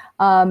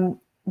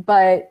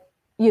 But,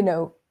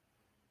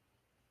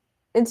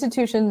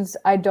 institutions,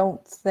 I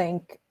don't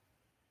think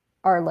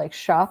are like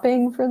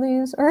shopping for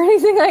these or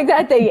anything like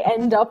that. They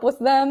end up with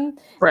them.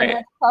 Right. And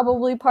that's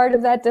probably part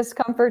of that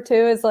discomfort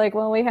too, is like,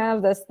 well, we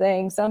have this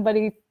thing,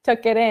 somebody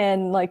took it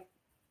in, like,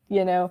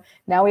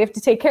 now we have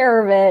to take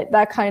care of it,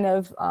 that kind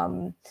of,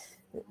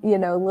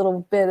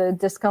 little bit of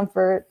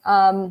discomfort.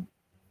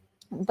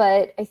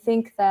 But I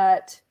think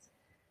that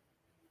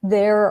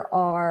there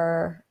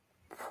are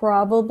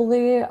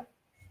probably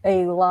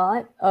a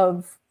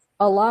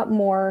lot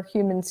more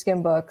human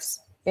skin books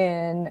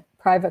in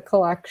private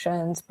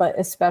collections, but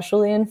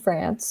especially in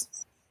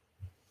France.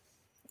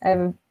 I have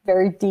a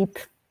very deep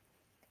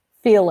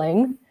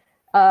feeling.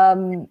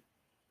 And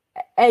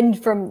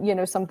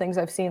from, some things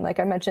I've seen, like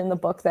I mentioned in the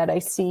book, that I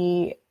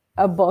see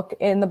a book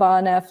in the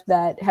BONF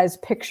that has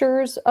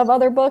pictures of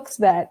other books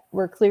that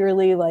were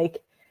clearly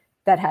like,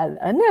 that had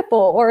a nipple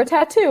or a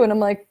tattoo. And I'm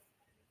like,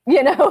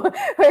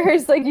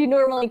 whereas like you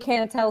normally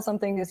can't tell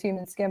something is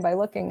human skin by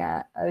looking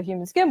at a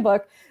human skin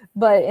book.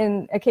 But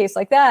in a case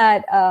like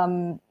that,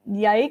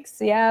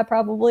 yikes, yeah,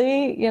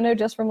 probably,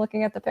 just from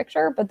looking at the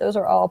picture, but those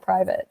are all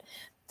private.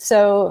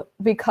 So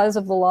because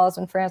of the laws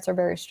in France are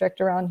very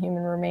strict around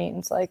human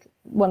remains, like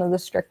one of the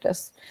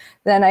strictest,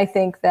 then I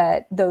think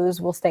that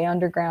those will stay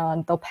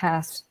underground. They'll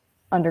pass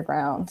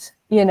underground,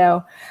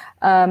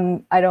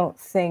 I don't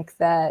think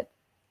that,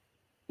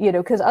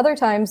 because other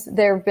times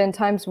there have been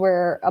times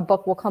where a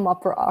book will come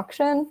up for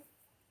auction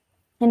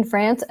in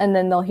France, and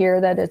then they'll hear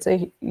that it's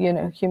a,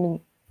 human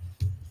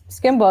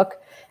skin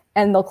book,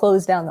 and they'll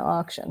close down the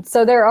auction.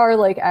 So there are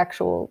like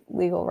actual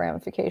legal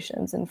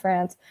ramifications in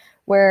France,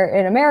 where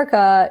in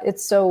America,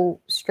 it's so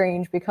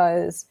strange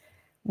because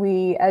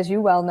we, as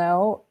you well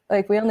know,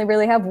 like we only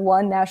really have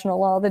one national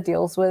law that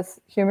deals with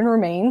human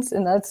remains,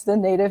 and that's the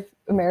Native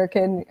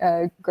American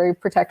Grave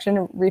Protection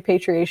and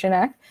Repatriation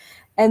Act.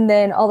 And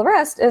then all the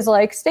rest is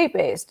like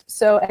state-based.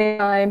 So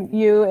anytime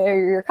you or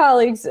your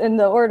colleagues in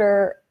the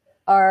Order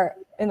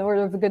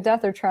of the Good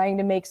Death are trying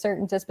to make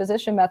certain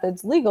disposition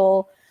methods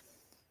legal,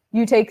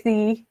 you take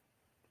the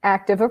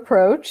active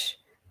approach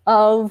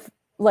of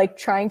like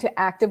trying to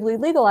actively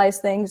legalize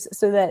things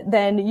so that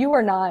then you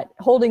are not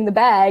holding the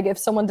bag if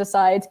someone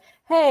decides,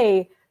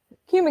 hey,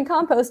 human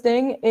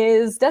composting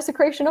is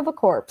desecration of a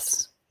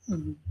corpse.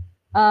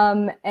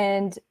 Mm-hmm.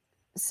 And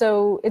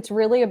so it's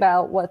really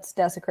about what's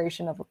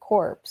desecration of a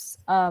corpse,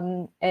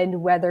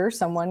 and whether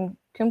someone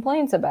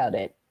complains about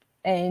it.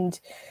 And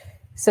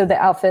so the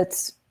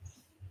outfits,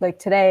 like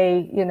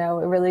today, it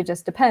really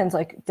just depends.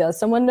 Like, does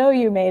someone know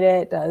you made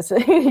it? Does,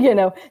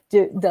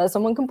 does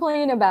someone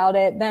complain about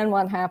it? Then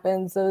what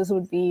happens? Those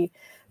would be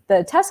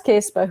the test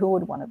case, but who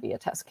would want to be a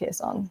test case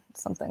on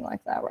something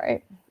like that,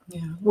 right? Yeah.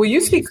 Well, you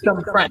speak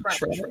some French,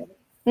 right?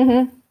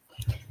 Mm-hmm.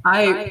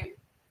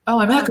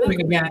 I'm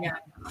echoing again.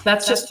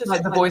 That's just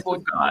like the voice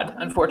of God,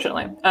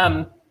 unfortunately.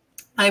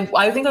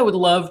 I think I would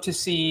love to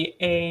see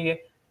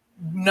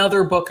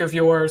another book of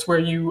yours where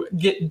you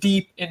get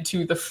deep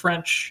into the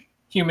French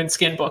human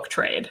skin book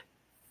trade.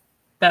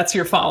 That's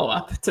your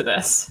follow-up to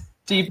this.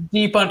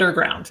 Deep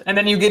underground. And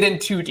then you get in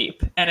too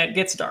deep and it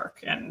gets dark.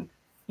 And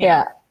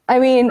yeah. I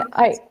mean,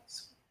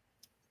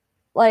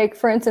 like,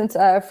 for instance,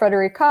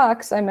 Frederick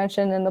Cox, I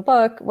mentioned in the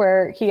book,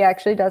 where he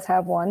actually does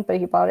have one, but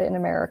he bought it in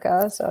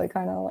America. So I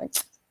kind of like,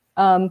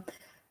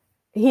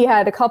 he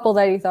had a couple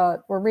that he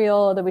thought were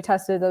real that we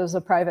tested. That was a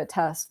private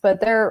test.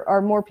 But there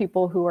are more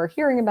people who are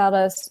hearing about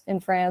us in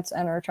France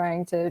and are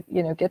trying to,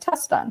 get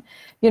tests done.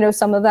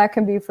 Some of that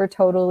can be for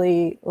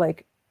totally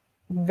like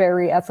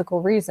very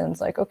ethical reasons.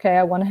 Like, okay,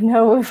 I want to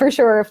know for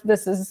sure if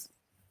this is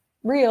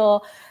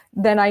real,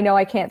 then I know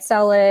I can't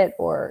sell it,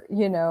 or,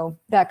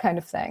 that kind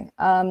of thing.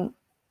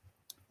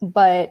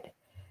 But,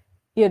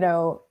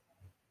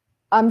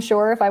 I'm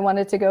sure if I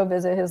wanted to go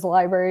visit his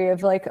library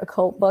of like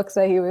occult books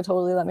that he would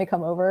totally let me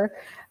come over.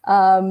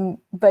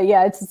 But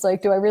yeah, it's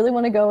like, do I really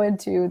want to go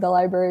into the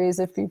libraries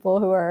of people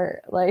who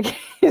are like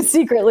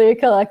secretly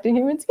collecting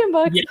human skin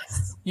books?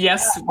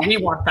 Yes, we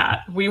want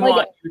that. We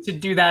want you to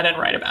do that and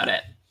write about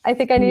it. I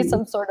think I need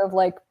some sort of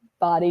like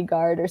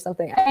bodyguard or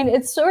something. I mean,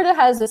 it sort of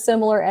has a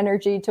similar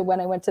energy to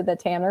when I went to the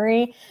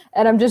tannery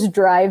and I'm just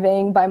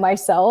driving by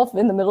myself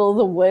in the middle of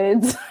the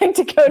woods like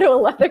to go to a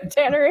leather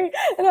tannery.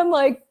 And I'm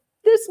like,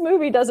 this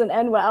movie doesn't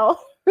end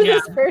well for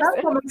this person.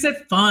 That's what makes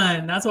it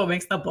fun. That's what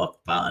makes the book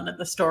fun and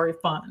the story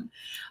fun.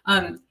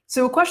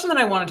 So a question that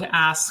I wanted to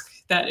ask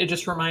that it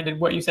just reminded,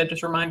 what you said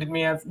just reminded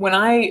me of, when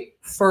I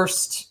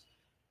first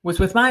was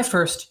with my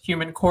first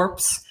human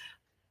corpse,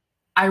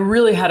 I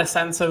really had a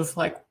sense of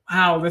like,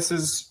 wow, this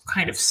is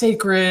kind of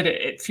sacred.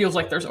 It feels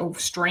like there's a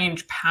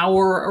strange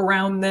power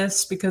around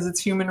this because it's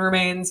human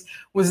remains.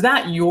 Was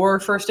that your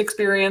first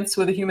experience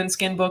with a human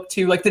skin book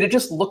too? Like, did it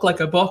just look like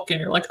a book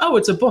and you're like, oh,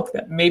 it's a book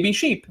that may be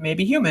sheep,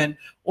 maybe human?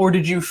 Or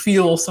did you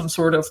feel some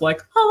sort of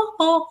like,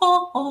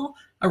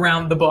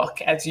 around the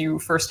book as you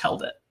first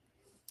held it?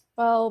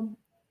 Well,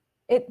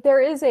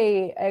 there is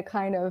a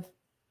kind of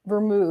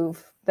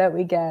remove that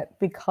we get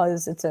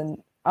because it's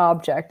an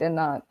object and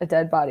not a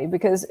dead body,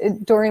 because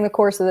during the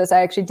course of this I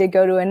actually did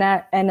go to an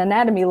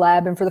anatomy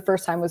lab, and for the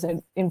first time was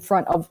in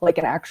front of like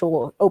an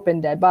actual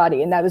open dead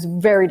body, and that was a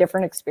very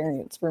different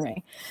experience for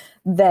me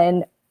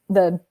than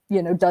the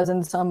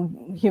dozen some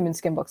human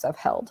skin books I've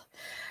held.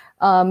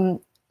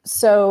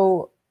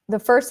 So the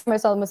first time I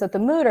saw them was at the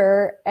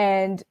Mutter,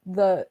 and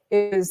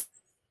it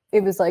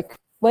was like,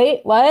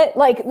 wait, what?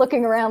 Like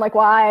looking around, like,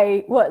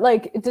 why? What?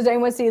 Like, does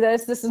anyone see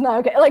this? This is not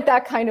okay. Like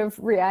that kind of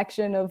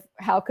reaction of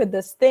how could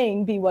this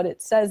thing be what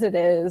it says it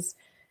is?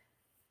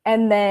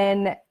 And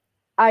then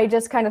I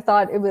just kind of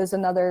thought it was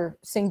another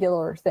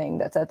singular thing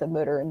that's at the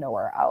Mutter and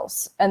nowhere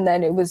else. And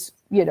then it was,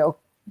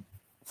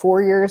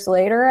 4 years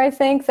later, I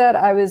think, that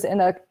I was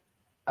in a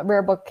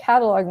rare book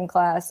cataloging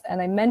class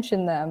and I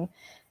mentioned them.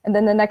 And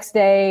then the next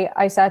day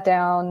I sat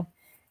down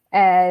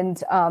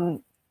and,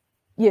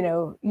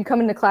 you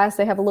come into class,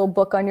 they have a little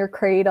book on your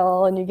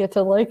cradle and you get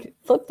to like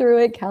flip through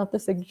it, count the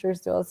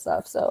signatures, do all that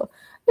stuff. So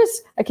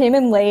I came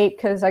in late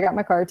because I got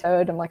my car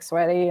towed. I'm like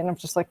sweaty and I'm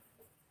just like,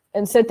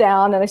 and sit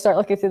down and I start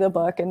looking through the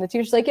book and the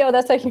teacher's like, yo,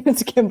 that's a Human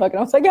Skin book. And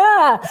I was like,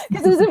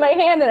 because it was in my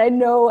hand and I had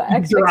no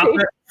expectation.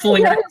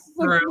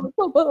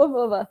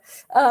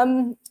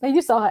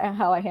 You saw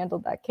how I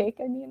handled that cake.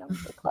 I mean, I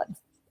was like, klutz.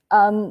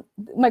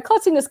 My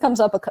klutziness comes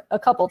up a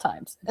couple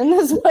times. And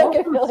this book,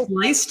 I feel like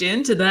sliced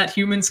into that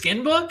Human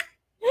Skin book?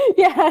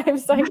 Yeah, I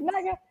was like,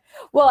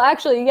 well,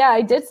 actually, yeah,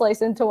 I did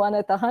slice into one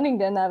at the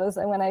Huntington. That was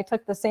when I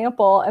took the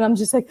sample, and I'm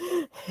just like,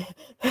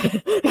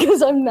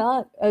 because I'm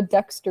not a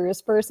dexterous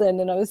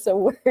person, and I was so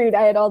worried.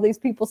 I had all these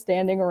people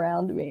standing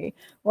around me,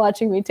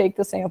 watching me take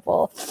the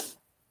sample.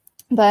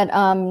 But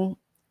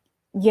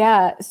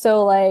yeah,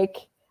 so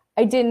like,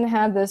 I didn't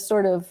have this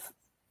sort of,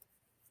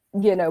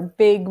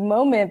 big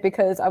moment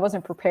because I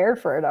wasn't prepared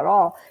for it at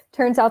all.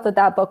 Turns out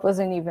that book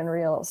wasn't even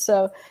real.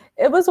 So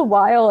it was a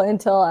while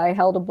until I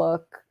held a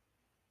book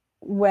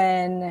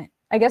when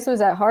I guess it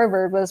was at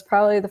Harvard, was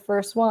probably the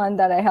first one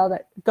that I held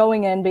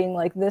going in being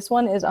like, this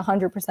one is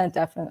 100%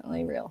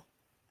 definitely real.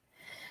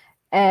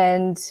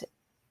 And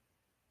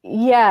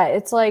yeah,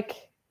 it's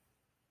like,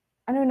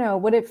 I don't know,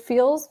 what it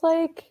feels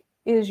like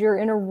is you're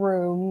in a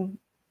room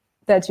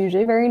that's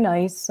usually very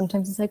nice.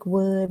 Sometimes it's like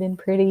wood and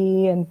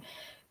pretty, and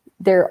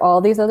there are all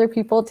these other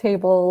people at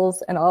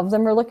tables and all of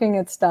them are looking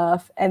at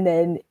stuff. And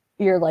then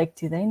you're like,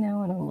 do they know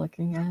what I'm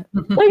looking at?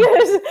 Like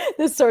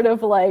this sort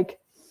of like,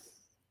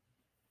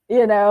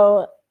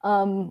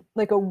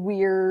 like a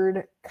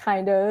weird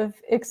kind of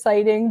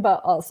exciting,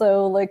 but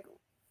also like,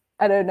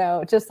 I don't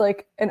know, just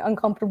like an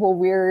uncomfortable,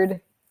 weird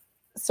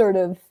sort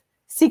of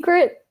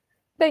secret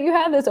that you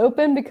have that's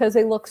open because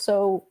they look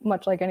so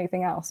much like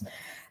anything else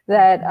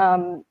that,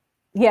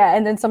 yeah.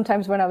 And then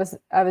sometimes when I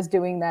was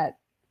doing that,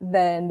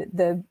 then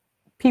the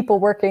people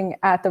working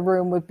at the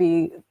room would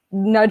be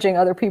nudging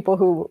other people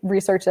who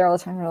research there all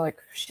the time. They're like,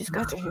 she's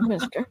got the Human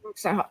Skin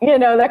books out,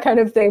 that kind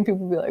of thing.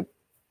 People would be like,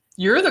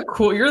 You're the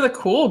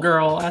cool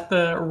girl at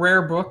the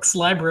Rare Books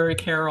Library,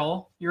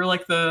 Carol. You're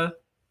like the,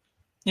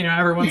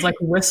 everyone's like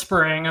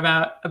whispering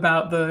about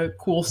the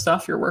cool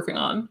stuff you're working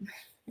on.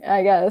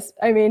 I guess.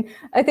 I mean,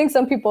 I think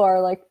some people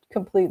are like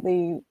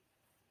completely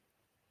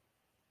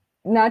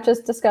not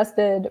just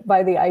disgusted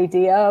by the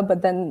idea,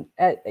 but then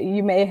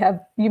you may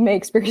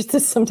experience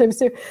this sometimes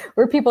too,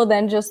 where people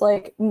then just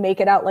like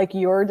make it out like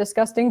you're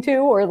disgusting too,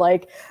 or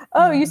like,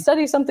 oh, you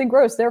study something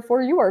gross,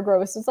 therefore you are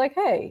gross. It's like,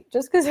 hey,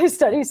 just because I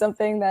study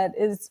something that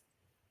is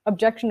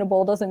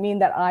objectionable doesn't mean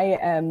that I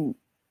am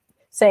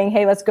saying,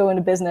 hey, let's go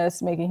into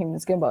business making Human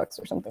Skin books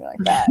or something like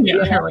that. Yeah,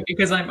 right,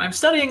 because I'm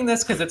studying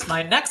this because it's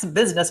my next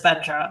business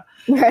venture.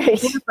 Right.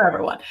 For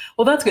everyone.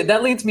 Well, that's good.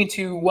 That leads me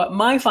to what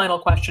my final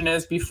question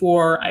is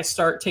before I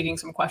start taking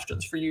some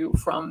questions for you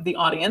from the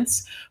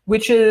audience,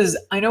 which is,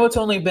 I know it's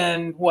only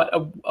been,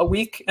 a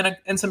week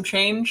and some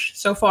change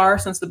so far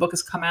since the book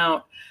has come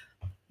out.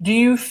 Do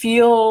you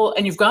feel,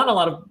 and you've gotten a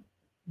lot of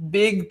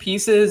big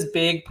pieces,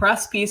 big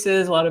press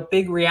pieces, a lot of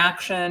big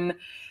reaction.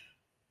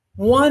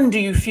 One, do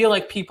you feel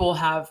like people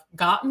have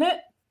gotten it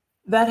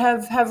that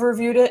have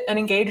reviewed it and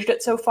engaged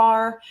it so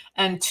far?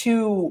 And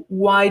two,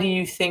 why do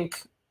you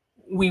think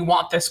we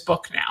want this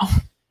book now?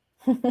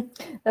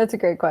 That's a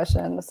great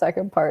question. The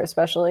second part,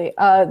 especially.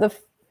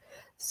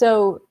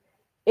 So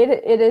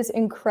it is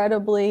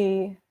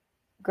incredibly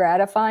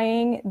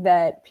gratifying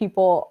that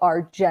people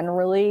are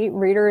generally,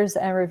 readers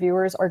and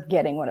reviewers are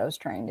getting what I was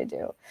trying to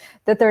do.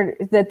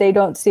 That they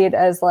don't see it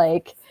as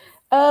like,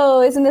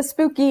 oh, isn't this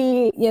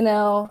spooky,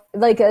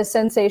 like a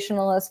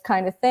sensationalist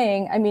kind of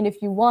thing. I mean,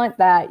 if you want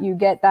that, you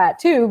get that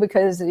too,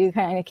 because you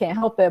kind of can't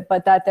help it,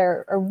 but that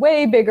there are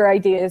way bigger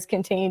ideas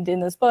contained in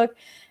this book,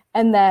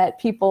 and that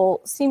people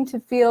seem to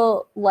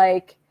feel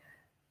like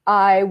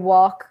I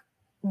walk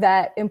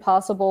that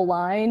impossible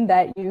line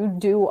that you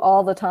do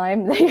all the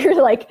time, that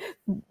you're like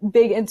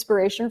big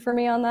inspiration for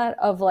me on that,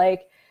 of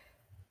like,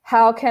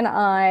 how can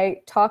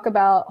I talk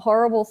about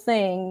horrible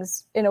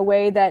things in a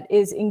way that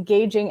is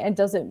engaging and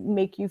doesn't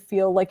make you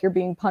feel like you're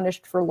being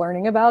punished for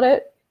learning about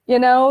it?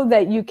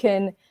 That you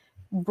can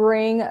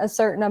bring a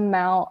certain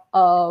amount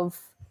of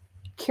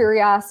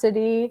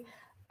curiosity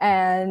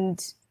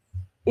and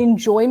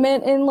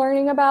enjoyment in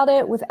learning about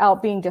it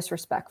without being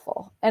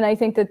disrespectful. And I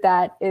think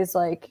that is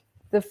like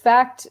the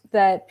fact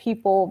that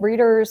people,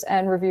 readers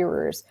and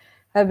reviewers,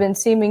 have been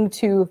seeming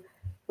to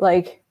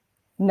like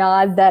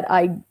nod that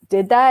I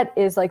did that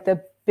is like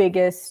the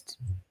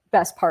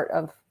best part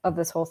of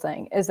this whole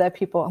thing, is that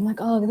people, I'm like,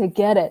 oh, they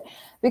get it.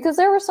 Because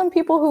there were some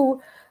people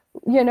who,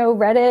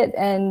 read it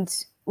and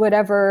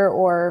whatever,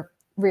 or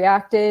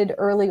reacted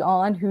early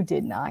on, who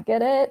did not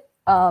get it,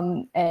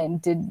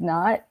 and did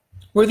not.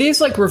 Were these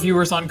like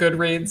reviewers on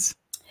Goodreads?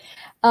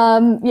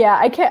 Yeah,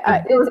 I can't.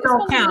 Those It's don't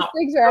one of those count.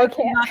 things where Those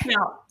do not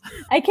count.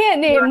 I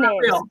can't They're name not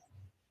names, real.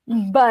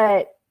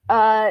 but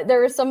there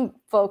were some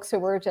folks who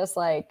were just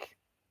like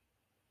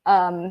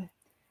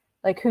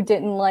who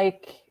didn't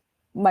like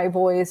my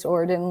voice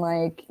or didn't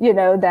like,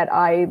 that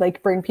I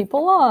like bring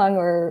people along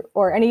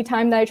or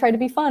anytime that I try to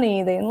be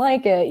funny, they didn't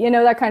like it,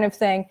 that kind of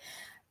thing.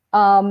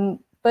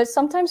 But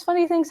sometimes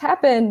funny things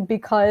happen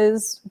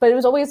but it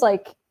was always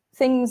like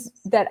things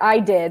that I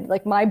did,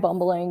 like my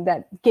bumbling,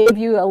 that gave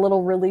you a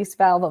little release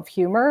valve of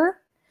humor.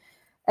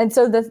 And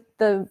so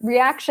the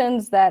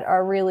reactions that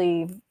are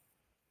really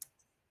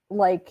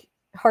like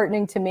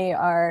heartening to me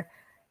are,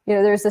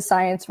 there's a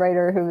science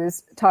writer who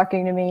was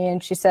talking to me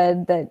and she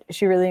said that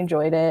she really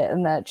enjoyed it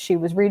and that she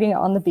was reading it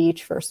on the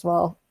beach, first of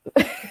all.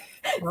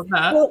 Love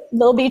that.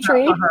 Little beach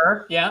read. For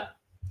her, yeah.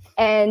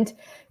 And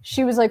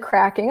she was like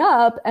cracking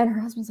up and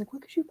her husband's like,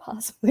 what could you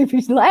possibly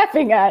be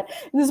laughing at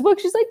in this book?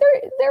 She's like,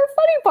 there are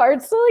funny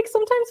parts. So like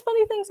sometimes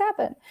funny things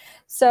happen.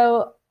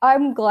 So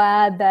I'm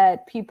glad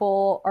that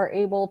people are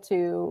able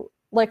to,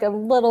 like, a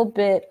little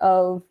bit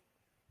of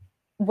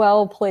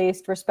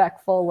well-placed,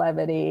 respectful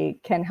levity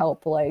can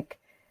help like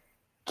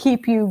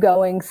keep you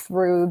going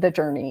through the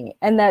journey,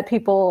 and that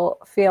people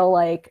feel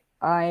like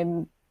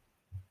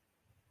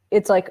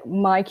it's like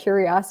my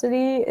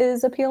curiosity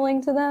is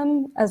appealing to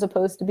them as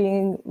opposed to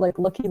being like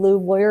looky-loo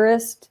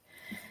voyeurist,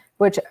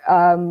 which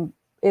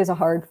is a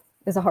hard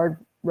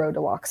road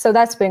to walk. So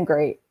that's been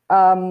great.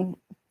 What's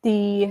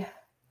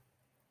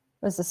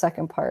the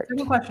second part? The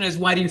second question is,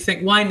 why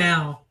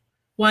now?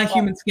 Why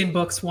Human Skin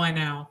books? Why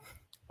now?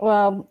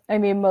 Well, I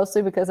mean,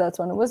 mostly because that's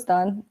when it was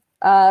done.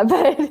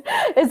 But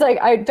it's like,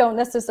 I don't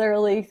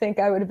necessarily think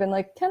I would have been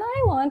like, can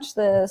I launch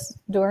this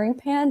during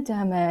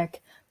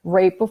pandemic,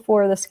 right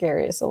before the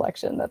scariest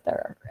election that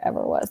there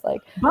ever was?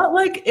 Like, but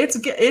like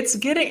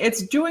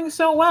it's doing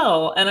so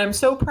well, and I'm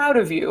so proud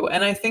of you.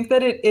 And I think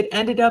that it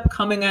ended up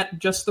coming at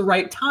just the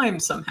right time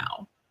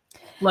somehow.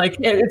 Like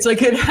it's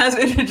like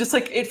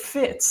it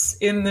fits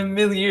in the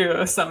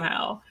milieu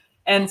somehow.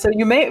 And so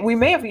we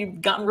may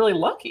have gotten really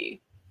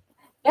lucky.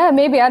 Yeah,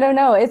 maybe, I don't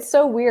know. It's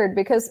so weird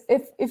because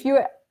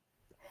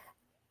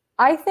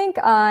I think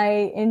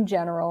in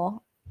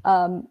general,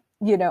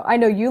 I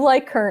know you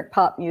like current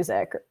pop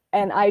music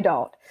and I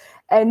don't.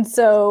 And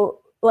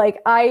so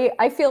like,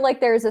 I feel like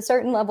there's a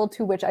certain level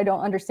to which I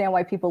don't understand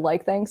why people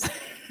like things.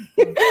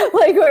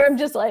 Like where I'm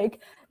just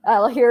like,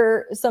 I'll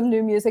hear some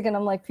new music and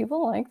I'm like,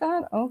 people like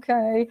that?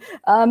 Okay.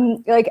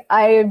 Like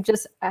I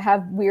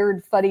have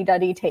weird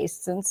fuddy-duddy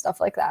tastes and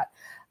stuff like that.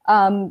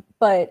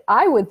 But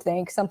I would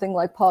think something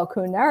like Paul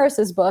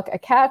Kuhn-Narris's book, A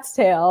Cat's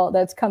Tale,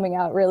 that's coming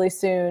out really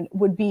soon,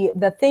 would be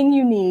the thing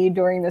you need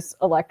during this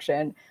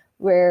election,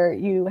 where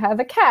you have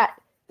a cat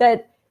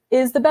that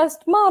is the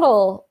best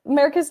model,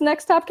 America's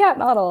Next Top Cat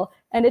model,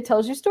 and it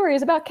tells you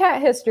stories about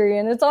cat history,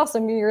 and it's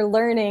awesome. You're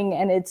learning,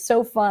 and it's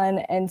so fun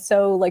and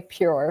so like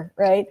pure,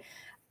 right?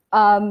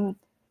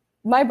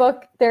 My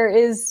book, there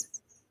is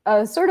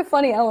a sort of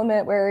funny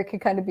element where it could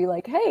kind of be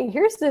like, hey,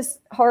 here's this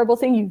horrible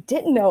thing you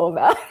didn't know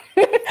about.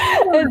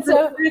 And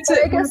so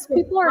I guess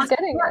people are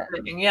getting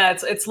it. Yeah,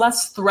 it's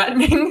less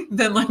threatening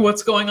than like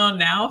what's going on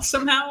now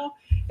somehow.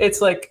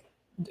 It's like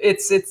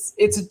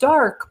it's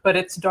dark, but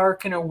it's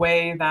dark in a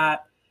way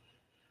that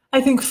I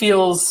think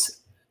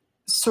feels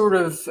sort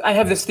of, I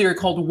have this theory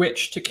called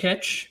witch to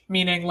kitsch,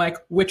 meaning like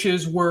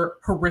witches were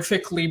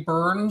horrifically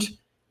burned,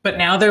 but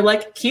now they're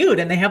like cute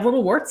and they have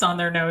little warts on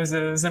their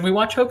noses, and we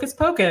watch Hocus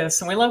Pocus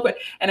and we love it.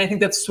 And I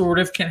think that sort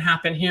of can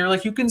happen here.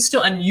 Like you can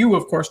still, and you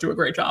of course do a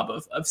great job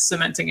of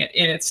cementing it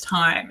in its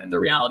time and the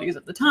realities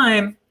of the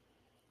time,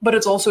 but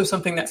it's also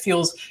something that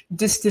feels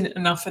distant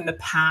enough in the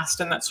past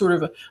and that sort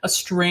of a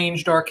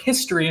strange dark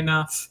history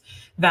enough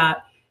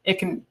that it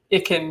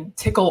can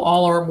tickle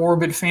all our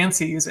morbid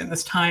fancies in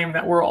this time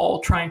that we're all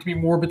trying to be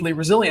morbidly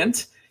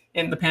resilient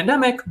in the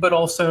pandemic, but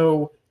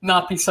also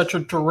not be such a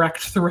direct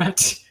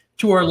threat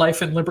to our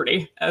life and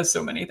liberty as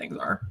so many things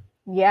are.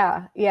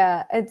 Yeah.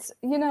 It's,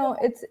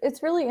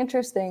 it's really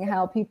interesting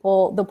how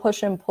people, the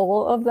push and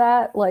pull of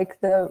that, like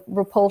the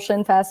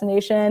repulsion,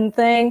 fascination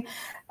thing.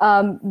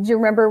 Do you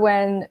remember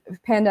when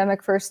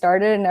pandemic first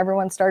started and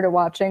everyone started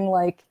watching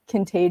like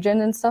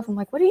Contagion and stuff? I'm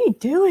like, what are you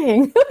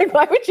doing? Like,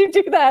 why would you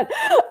do that?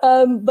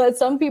 But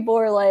some people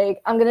are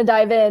like, I'm going to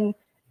dive in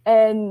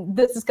and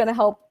this is going to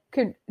help.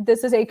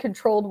 This is a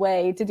controlled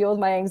way to deal with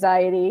my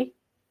anxiety.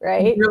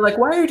 Right? You're like,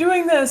 why are you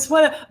doing this?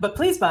 What? But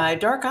please buy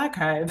Dark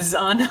Archives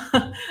on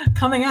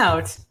coming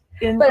out.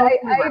 But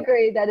I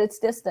agree that it's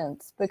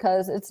distance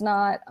because it's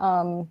not,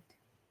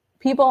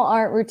 people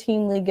aren't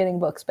routinely getting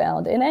books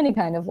bound in any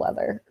kind of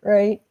leather,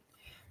 right?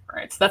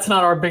 Right. So that's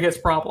not our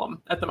biggest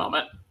problem at the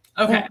moment.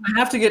 Okay. Yeah. I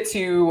have to get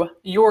to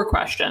your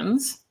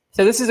questions.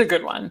 So this is a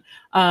good one.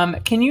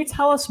 Can you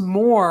tell us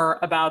more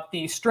about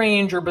the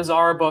strange or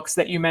bizarre books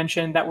that you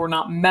mentioned that were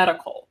not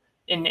medical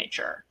in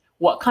nature?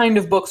 What kind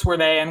of books were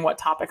they and what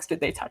topics did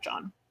they touch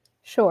on?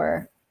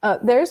 Sure.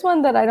 There's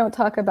one that I don't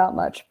talk about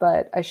much,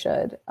 but I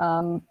should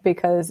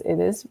because it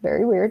is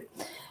very weird.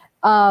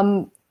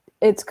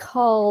 It's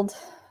called,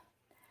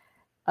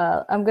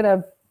 I'm going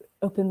to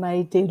open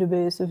my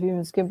database of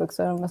human skin books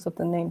so I don't mess up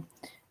the name.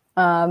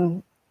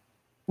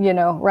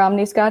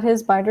 Romney's got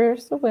his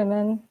binders of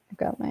women. I've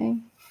got my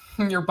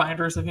Your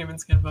binders of human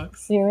skin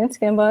books. human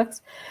skin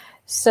books.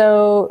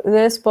 So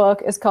this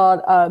book is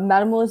called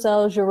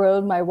Mademoiselle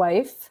Giraud, My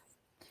Wife.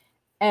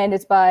 And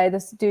it's by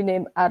this dude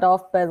named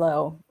Adolphe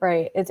Belot,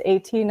 right? It's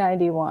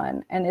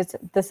 1891. And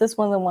this is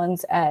one of the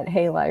ones at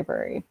Hay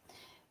Library.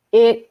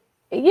 It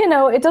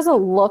doesn't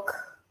look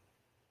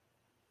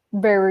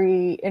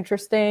very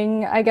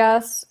interesting, I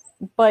guess,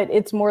 but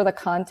it's more the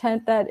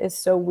content that is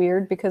so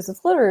weird because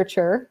it's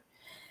literature.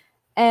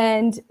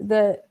 And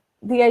the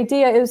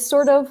idea is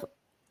sort of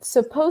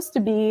supposed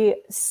to be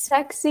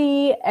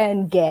sexy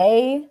and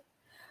gay,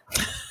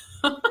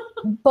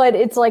 but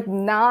it's like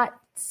not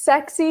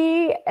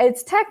sexy.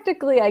 It's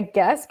technically, I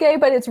guess, gay,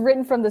 but it's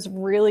written from this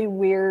really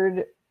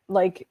weird,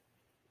 like,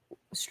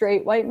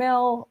 straight white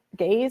male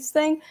gaze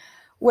thing,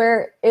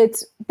 where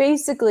it's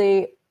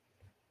basically,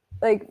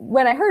 like,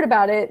 when I heard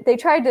about it, they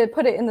tried to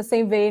put it in the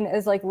same vein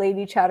as, like,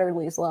 Lady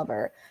Chatterley's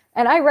Lover.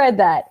 And I read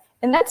that,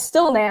 and that's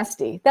still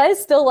nasty. That is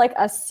still, like,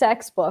 a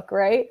sex book,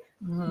 right?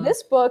 Mm-hmm.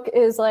 This book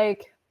is,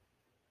 like,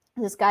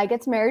 this guy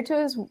gets married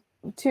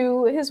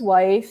to his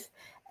wife,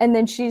 and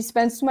then she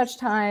spends too much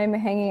time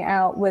hanging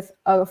out with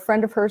a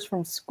friend of hers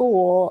from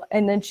school,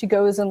 and then she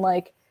goes and,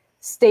 like,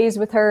 stays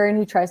with her, and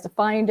he tries to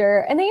find her,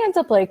 and they end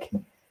up, like,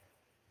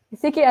 I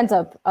think he ends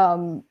up,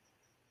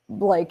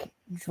 like,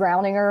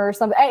 drowning her or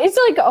something. It's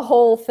like a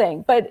whole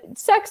thing, but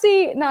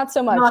sexy, not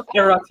so much. Not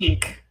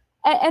erotic.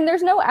 And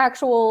there's no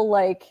actual,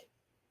 like,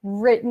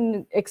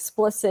 written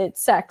explicit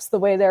sex the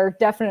way there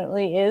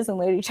definitely is in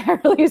Lady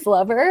Chatterley's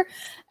Lover.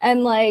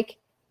 And, like,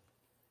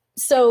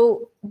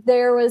 so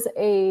there was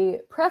a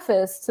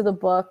preface to the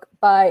book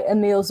by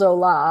Émile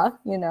Zola,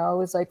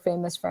 who's, like,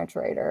 famous French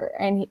writer.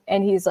 And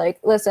he's like,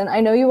 listen, I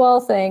know you all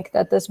think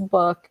that this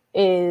book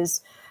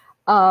is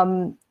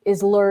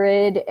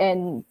lurid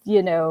and,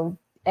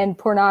 and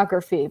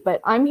pornography,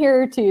 but I'm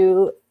here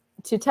to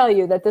tell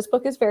you that this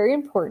book is very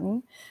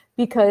important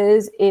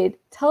because it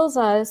tells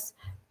us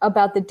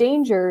about the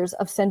dangers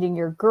of sending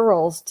your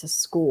girls to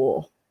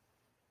school.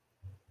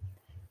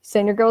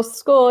 Send your girls to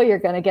school, you're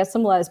going to get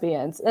some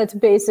lesbians. That's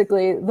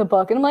basically the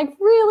book. And I'm like,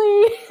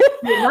 really?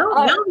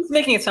 Now it's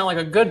making it sound like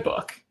a good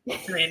book.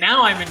 I mean,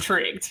 now I'm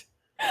intrigued.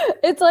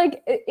 It's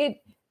like,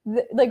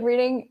 like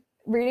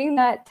reading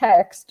that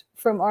text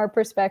from our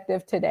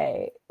perspective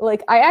today,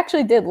 like, I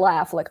actually did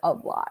laugh, like, a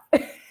lot,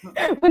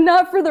 but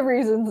not for the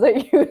reasons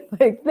that you,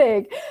 like,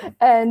 think.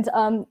 And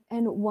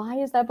why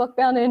is that book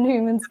bound in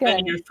human skin?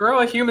 And you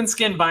throw a human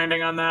skin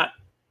binding on that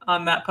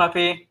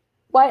puppy.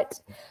 What?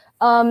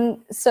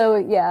 So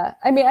yeah,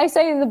 I mean, I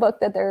say in the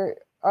book that there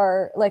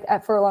are, like,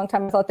 for a long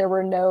time, I thought there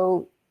were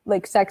no,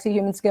 like, sexy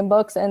human skin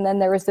books. And then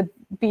there was the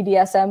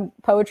BDSM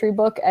poetry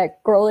book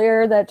at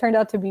Grolier that turned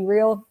out to be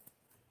real.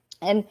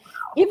 And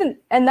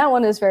that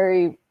one is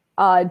very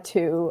odd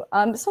too.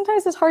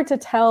 Sometimes it's hard to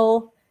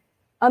tell.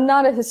 I'm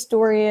not a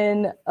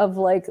historian of,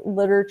 like,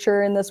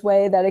 literature in this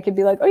way that it could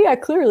be like, oh yeah,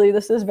 clearly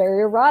this is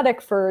very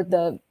erotic for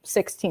the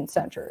 16th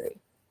century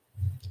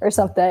or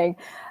something.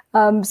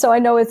 So I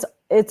know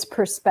it's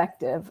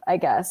perspective, I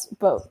guess,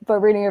 but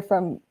reading it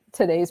from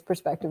today's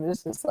perspective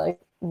is just, like,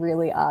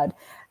 really odd.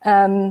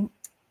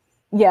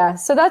 Yeah,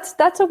 so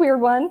that's a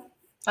weird one.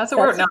 That's a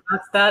word. No,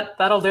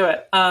 that'll do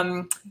it.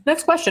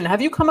 Next question.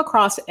 Have you come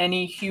across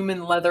any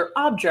human leather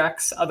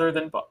objects other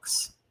than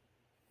books?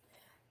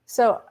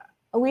 So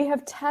we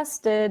have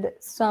tested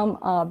some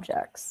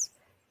objects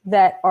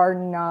that are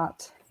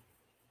not,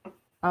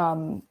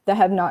 that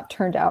have not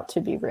turned out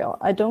to be real.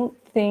 I don't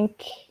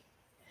think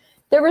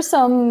there were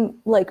some,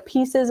 like,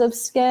 pieces of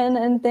skin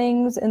and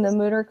things in the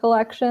Mutter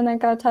collection that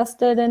got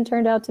tested and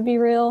turned out to be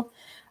real.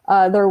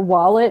 Their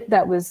wallet,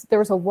 there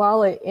was a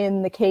wallet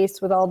in the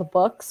case with all the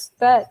books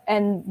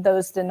and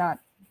those did not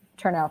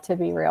turn out to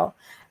be real.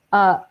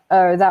 Or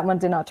that one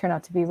did not turn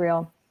out to be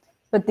real.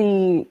 But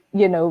the,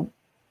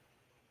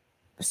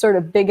 sort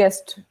of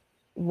biggest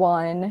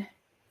one,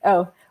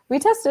 we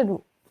tested,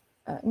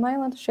 am I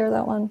allowed to share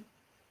that one?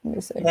 Let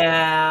me see.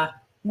 Yeah.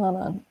 Hold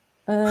on.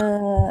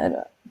 I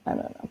don't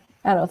know.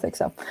 I don't think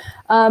so.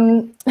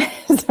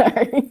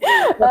 Sorry.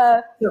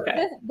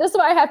 Okay. This is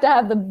why I have to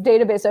have the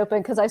database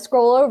open because I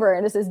scroll over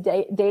and it says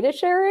data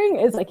sharing.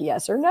 It's like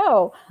yes or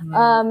no.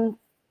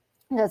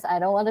 Because I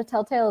don't want to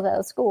tell tales out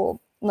of school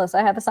unless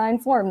I have a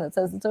signed form that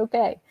says it's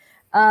okay.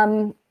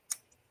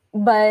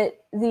 But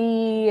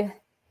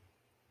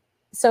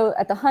so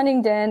at the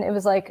Huntingdon, it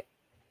was like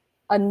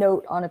a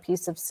note on a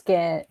piece of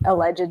skin,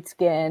 alleged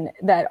skin,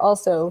 that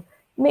also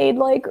made,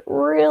 like,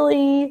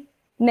 really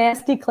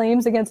nasty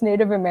claims against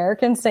Native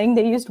Americans, saying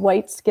they used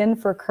white skin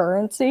for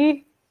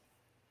currency.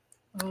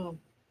 Oh.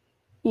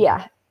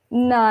 Yeah,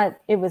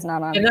 it was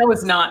not on. And that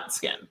was not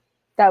skin.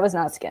 That was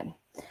not skin.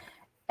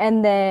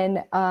 And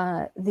then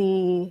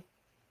the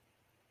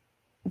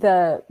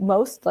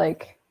most,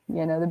 like,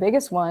 the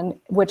biggest one,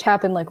 which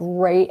happened, like,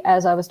 right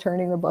as I was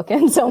turning the book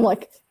in, so I'm,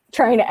 like,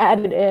 trying to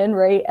add it in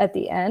right at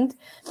the end,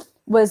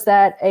 was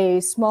that a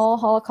small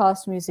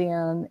Holocaust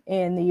museum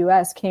in the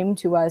US came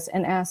to us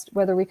and asked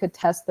whether we could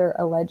test their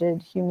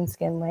alleged human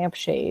skin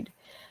lampshade.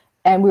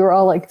 And we were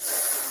all like,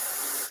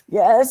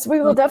 yes, we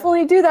will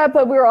definitely do that.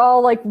 But we were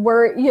all like,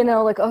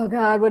 like, oh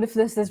God, what if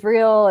this is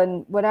real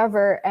and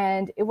whatever.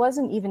 And it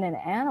wasn't even an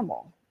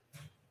animal.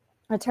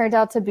 It turned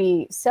out to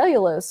be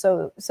cellulose.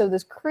 So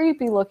this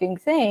creepy looking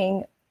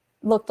thing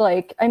looked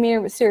like,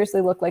 it seriously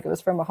looked like it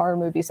was from a horror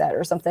movie set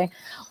or something,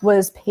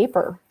 was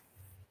paper.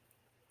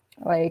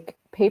 Like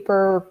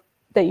paper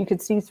that you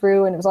could see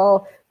through, and it was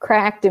all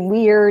cracked and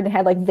weird and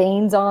had like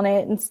veins on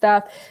it and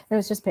stuff. And it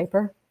was just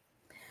paper.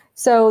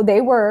 So they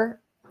were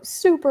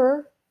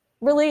super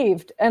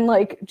relieved and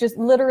like just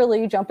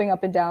literally jumping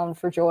up and down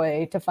for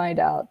joy to find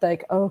out,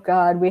 like, oh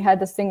God, we had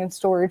this thing in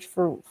storage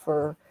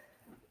for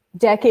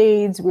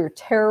decades. We were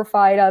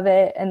terrified of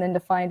it. And then to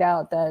find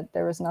out that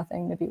there was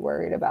nothing to be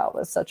worried about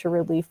was such a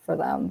relief for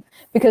them,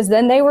 because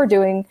then they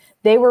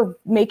were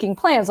making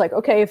plans like,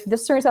 okay, if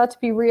this turns out to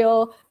be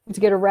real, we have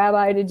to get a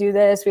rabbi to do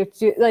this. We have to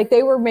do, like,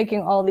 they were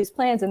making all these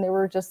plans and they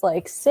were just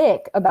like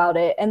sick about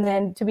it. And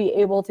then to be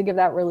able to give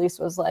that release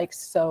was like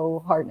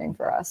so heartening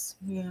for us.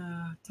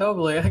 Yeah,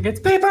 totally. Like, it's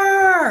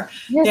paper.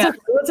 Yes, yeah.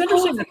 It's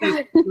interesting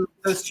that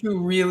those two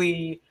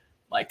really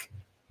like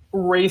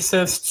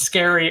racist,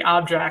 scary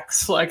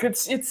objects. Like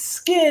it's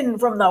skin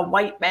from the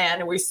white man,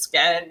 and we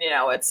skin,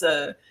 it's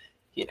a,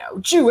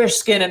 Jewish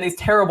skin and these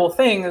terrible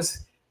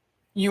things.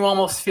 You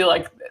almost feel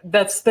like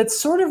that's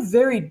sort of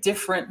very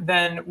different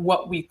than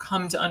what we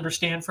come to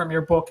understand from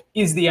your book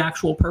is the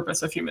actual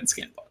purpose of Human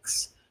Skin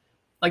books.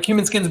 Like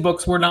Human Skin's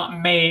books were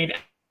not made.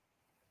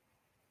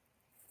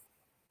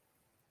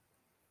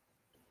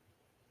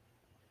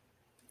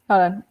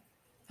 Hold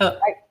on.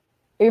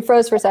 You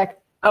froze for a sec.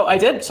 Oh, I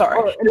did.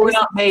 Sorry. They were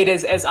not made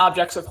as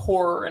objects of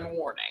horror and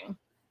warning.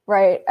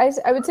 Right.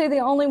 I would say the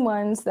only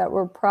ones that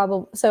were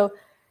probably, so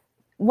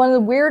one of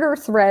the weirder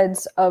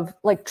threads of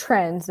like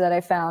trends that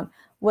I found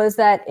was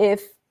that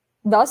if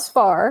thus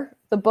far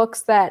the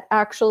books that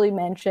actually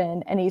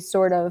mention any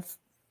sort of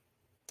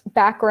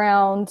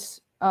background,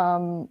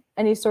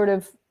 any sort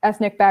of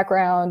ethnic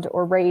background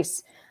or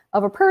race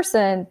of a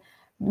person,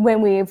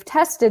 when we've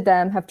tested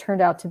them, have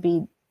turned out to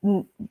be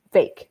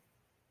fake.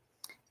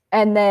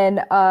 And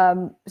then,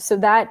 so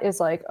that is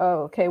like,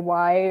 oh, okay,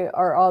 why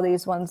are all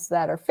these ones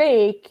that are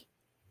fake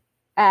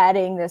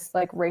adding this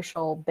like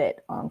racial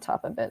bit on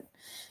top of it?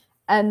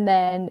 And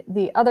then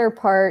the other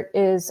part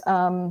is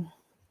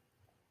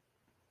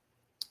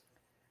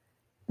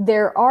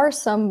there are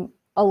some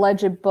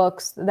alleged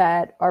books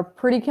that are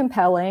pretty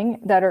compelling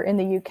that are in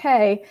the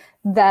UK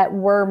that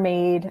were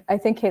made. I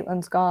think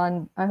Caitlin's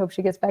gone. I hope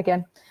she gets back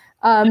in.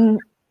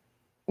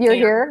 You're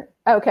here?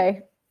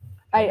 Okay.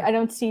 I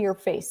don't see your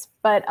face,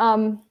 but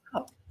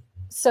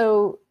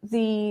so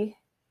the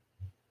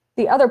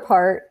other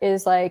part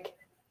is like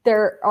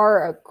there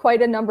are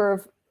quite a number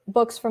of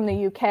books from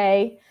the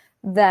UK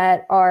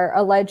that are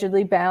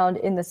allegedly bound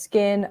in the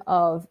skin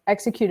of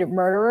executed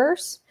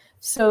murderers.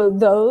 So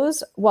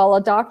those, while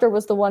a doctor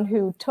was the one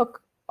who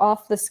took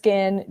off the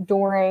skin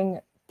during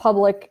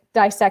public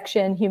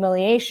dissection,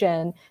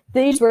 humiliation,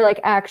 these were like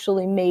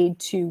actually made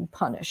to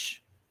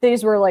punish.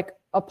 These were like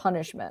a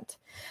punishment.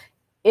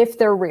 If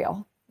they're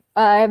real.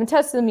 I haven't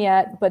tested them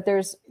yet, but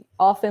there's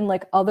often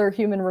like other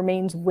human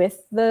remains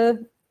with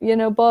the,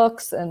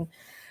 books. And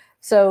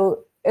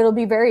so it'll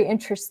be very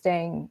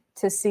interesting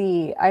to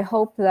see. I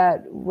hope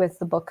that with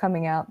the book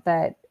coming out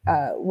that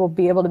we'll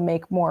be able to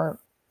make more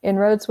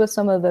inroads with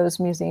some of those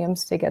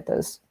museums to get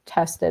those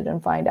tested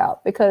and find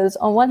out. Because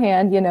on one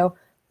hand,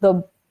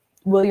 the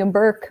William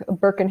Burke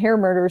and Hare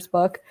Murders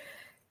book,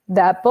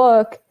 that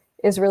book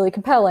is really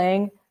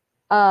compelling.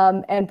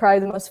 And probably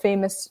the most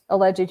famous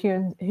alleged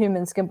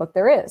human skin book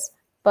there is.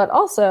 But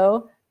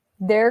also,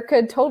 there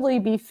could totally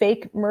be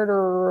fake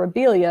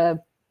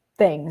murderabilia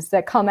things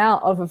that come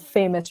out of a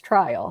famous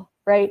trial,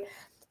 right?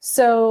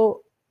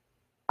 So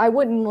I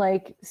wouldn't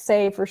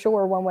say for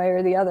sure one way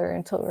or the other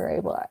until we're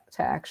able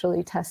to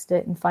actually test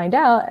it and find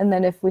out. And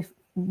then if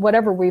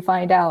whatever we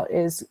find out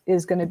is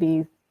going to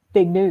be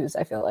big news,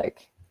 I feel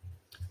like.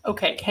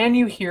 Okay, can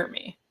you hear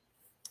me?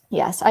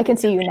 Yes, I can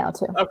see you now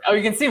too. Oh,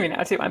 you can see me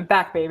now too. I'm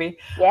back, baby.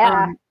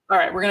 Yeah. All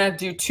right, we're going to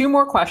do 2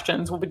 more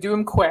questions. We'll do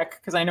them quick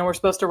because I know we're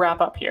supposed to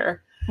wrap up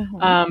here.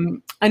 Mm-hmm.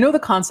 I know the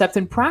concept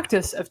and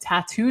practice of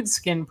tattooed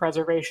skin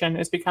preservation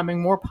is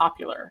becoming more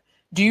popular.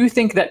 Do you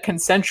think that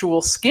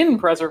consensual skin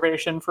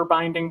preservation for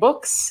binding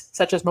books,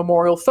 such as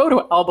memorial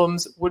photo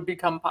albums, would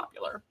become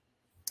popular?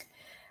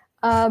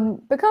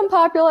 Become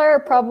popular?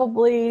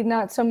 Probably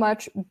not so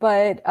much,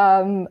 but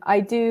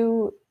I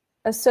do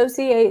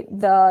associate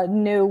the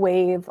new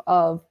wave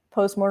of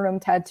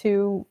postmortem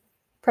tattoo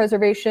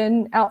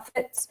preservation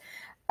outfits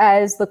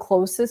as the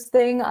closest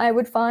thing I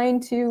would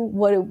find to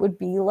what it would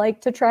be like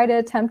to try to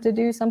attempt to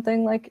do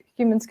something like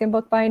human skin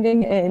book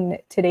binding in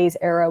today's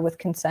era with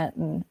consent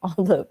and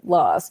all the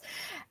laws.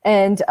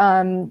 And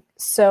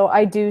so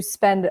I do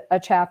spend a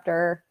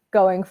chapter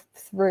going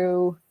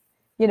through,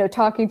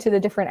 talking to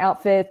the different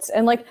outfits.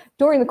 And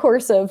during the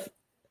course of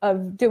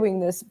of doing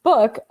this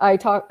book, I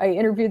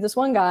interviewed this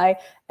one guy,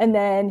 and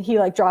then he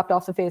like dropped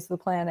off the face of the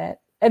planet.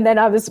 And then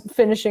I was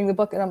finishing the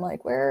book and I'm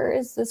like, where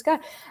is this guy?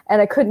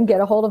 And I couldn't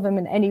get a hold of him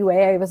in any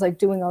way. I was like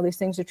doing all these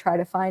things to try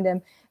to find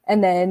him.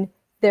 And then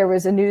there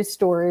was a news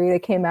story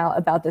that came out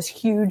about this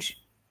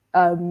huge,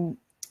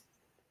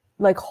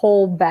 like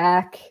whole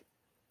back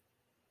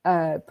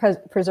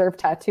preserved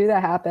tattoo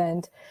that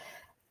happened.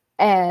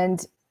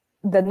 And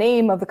the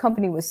name of the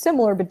company was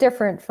similar but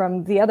different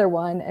from the other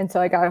one. And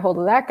so I got a hold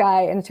of that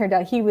guy, and it turned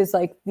out he was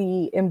like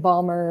the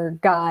embalmer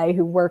guy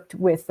who worked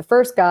with the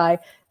first guy.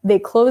 They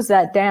closed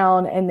that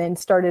down and then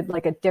started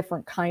like a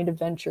different kind of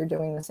venture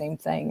doing the same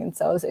thing. And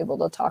so I was able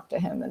to talk to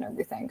him and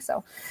everything.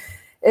 So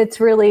it's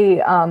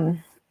really,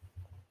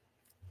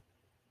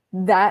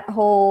 that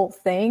whole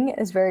thing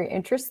is very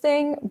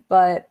interesting,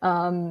 but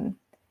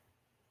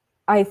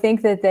I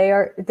think that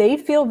they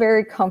feel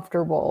very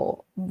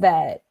comfortable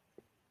that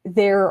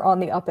they're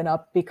on the up and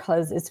up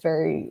because it's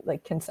very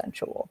like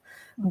consensual.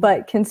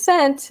 But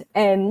consent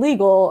and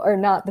legal are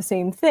not the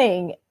same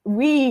thing.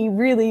 We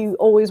really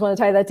always want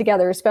to tie that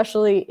together,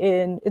 especially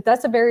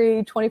that's a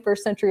very 21st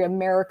century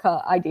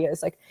America idea.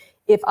 It's like,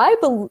 if I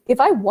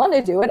want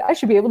to do it, I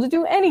should be able to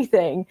do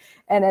anything.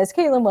 And as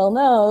Caitlin well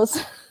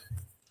knows,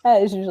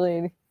 that is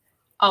usually...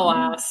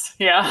 Alas,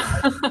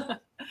 yeah.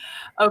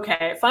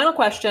 Okay, final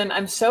question.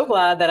 I'm so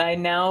glad that I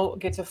now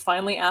get to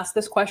finally ask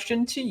this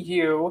question to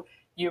you.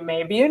 You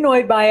may be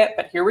annoyed by it,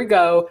 but here we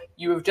go.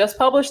 You have just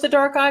published The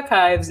Dark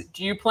Archives.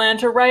 Do you plan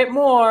to write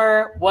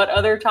more? What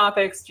other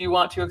topics do you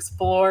want to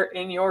explore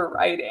in your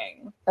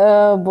writing?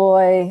 Oh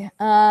boy.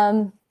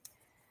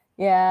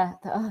 Yeah.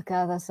 Oh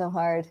God, that's so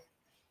hard.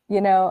 You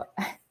know,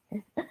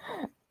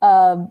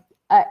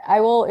 I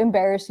will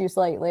embarrass you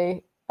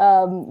slightly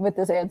with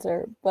this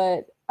answer,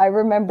 but I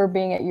remember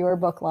being at your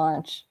book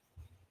launch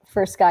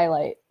for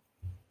Skylight,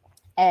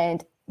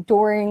 and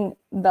during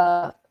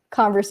the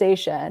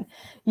conversation,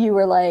 you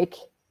were like,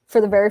 for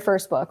the very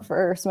first book,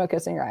 for Smoke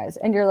Kissing Your Eyes,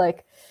 and you're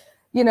like,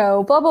 you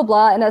know, blah, blah,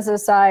 blah. And as an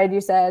aside,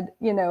 you said,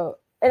 you know,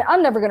 and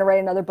I'm never going to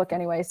write another book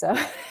anyway. So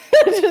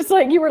just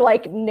like, you were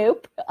like,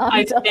 nope.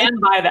 I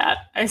stand by that.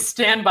 I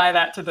stand by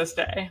that to this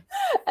day.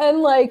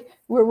 And like,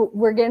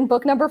 we're getting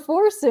book number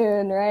 4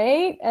 soon,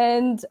 right?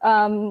 And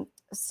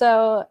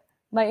so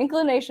my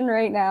inclination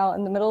right now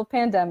in the middle of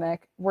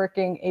pandemic,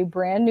 working a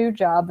brand new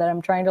job that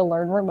I'm trying to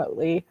learn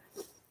remotely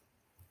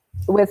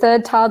with a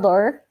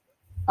toddler,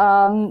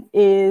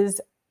 is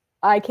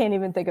I can't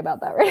even think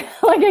about that right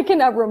now. Like I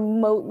cannot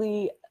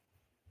remotely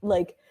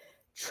like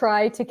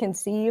try to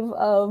conceive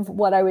of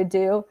what I would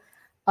do.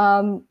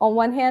 On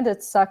one hand,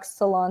 it sucks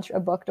to launch a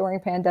book during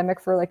pandemic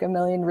for like a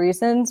million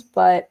reasons,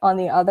 but on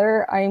the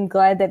other, I'm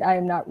glad that I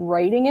am not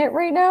writing it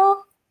right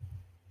now.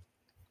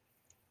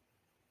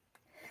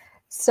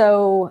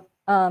 So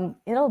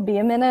it'll be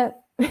a minute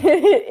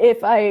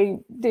if I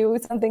do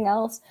something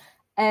else.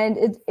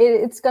 And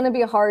it's going to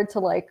be hard to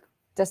like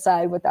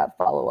decide what that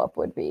follow-up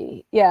would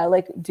be. Yeah,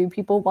 like, do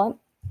people want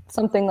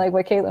something like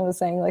what Caitlin was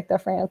saying, like the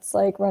France,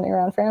 like running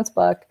around France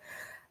book?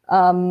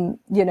 You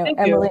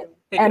know,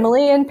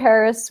 Emily in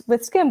Paris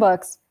with Skin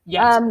Books.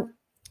 Yes.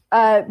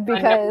 Because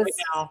right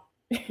now.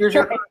 Here's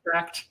your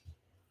contract.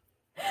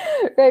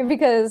 Right,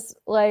 because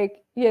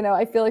like, you know,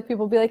 I feel like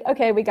people be like,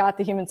 okay, we got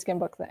the human skin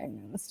book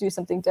thing. Let's do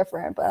something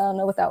different, but I don't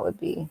know what that would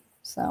be.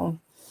 So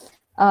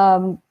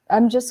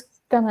I'm just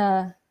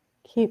gonna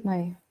keep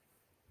my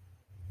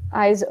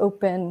eyes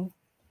open.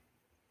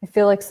 I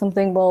feel like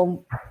something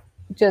will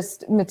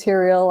just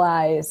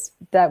materialize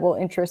that will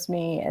interest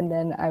me, and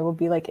then I will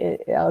be like,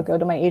 I'll go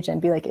to my agent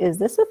and be like, is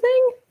this a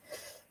thing?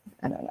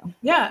 I don't know.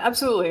 Yeah,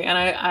 absolutely. And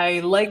I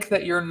like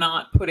that you're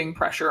not putting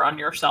pressure on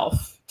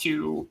yourself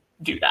to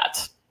do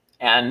that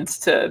and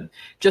to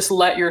just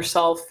let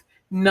yourself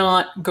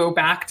not go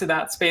back to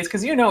that space.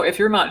 Because, you know, if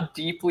you're not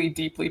deeply,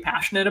 deeply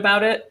passionate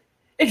about it,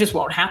 it just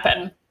won't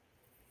happen.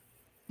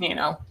 You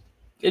know,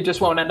 it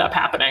just won't end up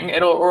happening.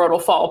 It'll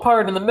fall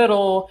apart in the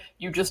middle.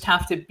 You just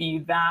have to be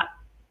that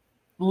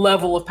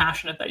level of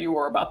passionate that you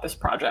were about this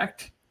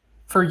project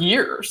for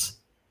years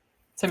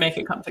to make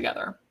it come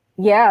together.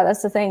 Yeah,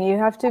 that's the thing. It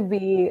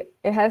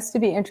has to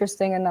be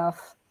interesting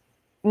enough,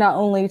 not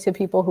only to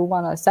people who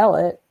want to sell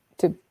it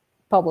to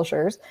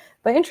publishers,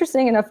 but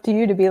interesting enough to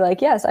you to be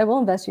like, yes, I will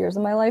invest years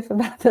of my life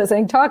about this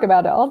and talk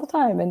about it all the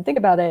time and think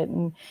about it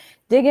and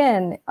dig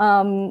in.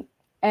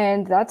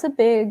 And that's a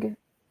big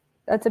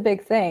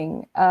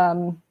thing.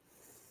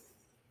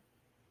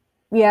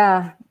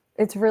 Yeah,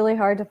 it's really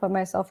hard to put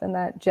myself in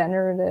that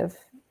generative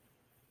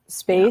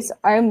space.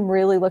 Yeah. I'm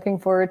really looking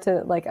forward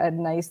to like a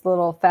nice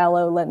little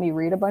fallow, let me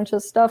read a bunch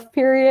of stuff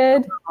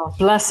period. Oh,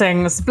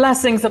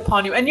 blessings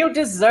upon you. And you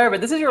deserve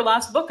it. This is your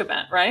last book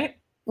event, right?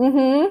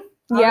 Mm-hmm.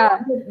 Yeah.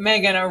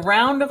 Megan, a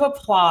round of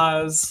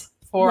applause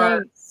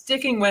for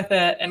sticking with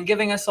it and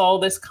giving us all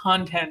this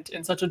content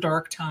in such a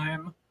dark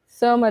time.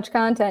 So much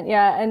content.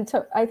 Yeah. And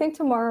I think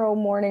tomorrow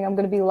morning I'm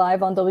going to be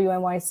live on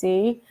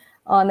WNYC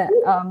on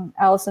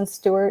Allison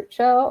Stewart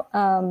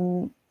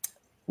show,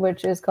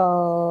 which is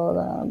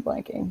called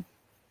blanking.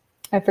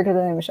 I forget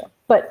the name of the show.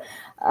 But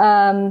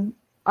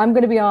I'm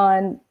going to be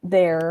on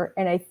there,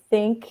 and I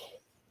think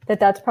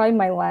that's probably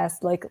my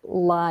last like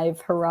live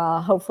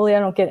hurrah. Hopefully I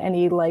don't get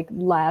any like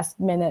last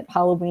minute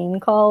Halloween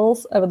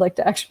calls. I would like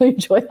to actually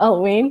enjoy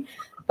Halloween,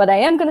 but I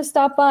am going to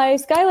stop by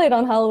Skylight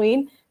on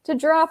Halloween to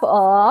drop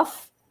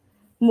off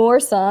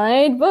more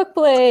signed book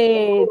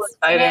plates.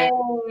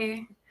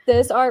 Yay.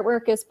 This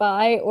artwork is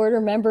by Order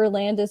member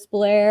Landis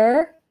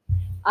Blair.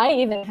 I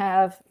even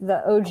have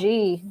the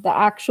OG, the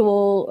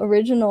actual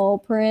original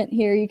print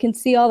here. You can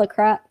see all the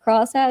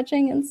cross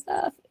hatching and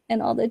stuff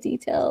and all the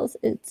details.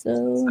 It's so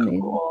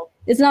amazing. Cool.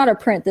 It's not a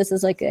print. This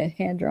is like a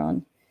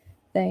hand-drawn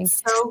thing.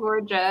 So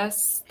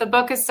gorgeous. The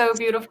book is so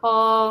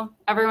beautiful.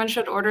 Everyone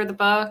should order the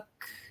book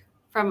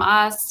from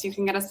us. You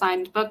can get a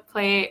signed book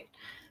plate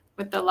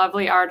with the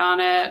lovely art on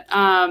it.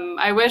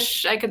 I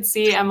wish I could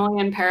see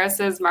Emily in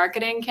Paris's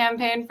marketing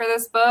campaign for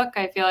this book.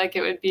 I feel like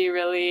it would be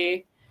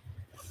really,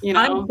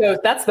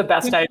 that's the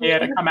best idea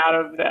to come out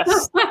of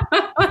this.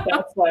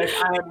 That's like,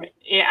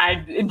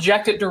 I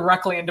inject it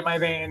directly into my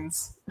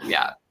veins.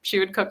 Yeah, she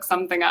would cook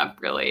something up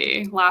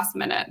really last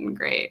minute and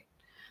great.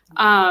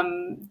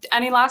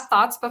 Any last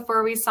thoughts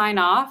before we sign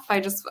off?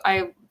 I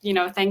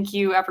thank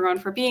you everyone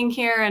for being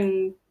here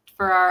and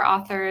for our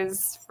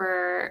authors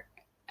for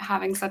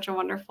having such a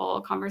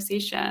wonderful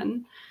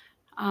conversation.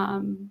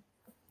 Dark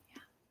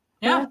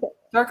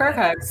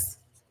Archives.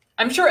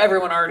 I'm sure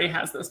everyone already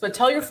has this, but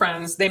tell your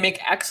friends they make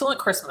excellent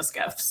Christmas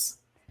gifts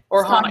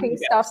or stocking Hanukkah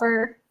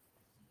stuffer. Gifts.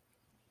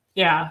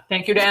 Yeah,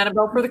 thank you to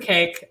Annabelle for the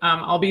cake.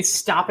 I'll be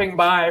stopping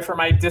by for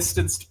my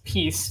distanced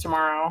piece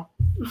tomorrow.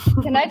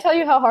 Can I tell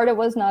you how hard it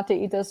was not to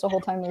eat this the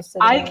whole time I was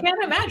sitting? I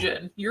can't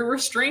imagine. Your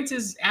restraint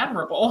is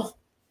admirable.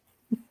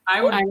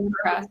 I would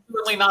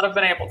certainly not have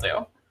been able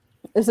to.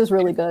 This is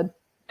really good.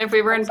 If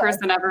we were in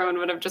person, everyone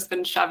would have just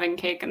been shoving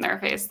cake in their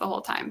face the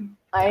whole time.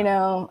 I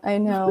know.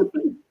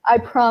 I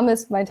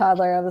promised my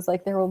toddler, I was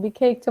like, there will be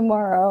cake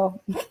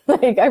tomorrow.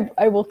 Like,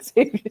 I will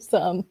save you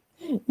some.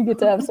 You get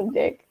to have some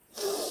cake.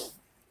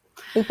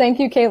 So thank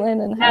you,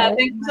 Caitlin. And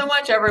thank you so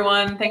much,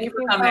 everyone. Thank you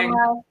for coming.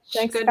 So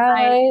thanks, Good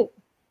night.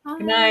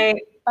 Good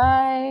night.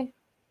 Bye.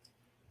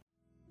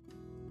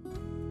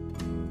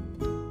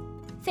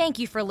 Thank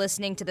you for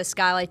listening to the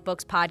Skylight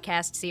Books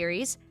podcast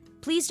series.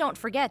 Please don't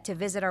forget to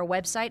visit our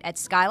website at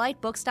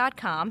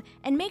skylightbooks.com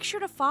and make sure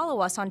to follow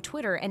us on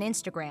Twitter and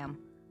Instagram.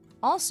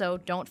 Also,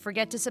 don't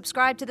forget to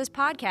subscribe to this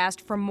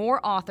podcast for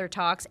more author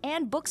talks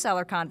and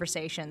bookseller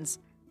conversations.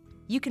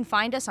 You can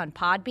find us on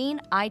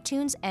Podbean,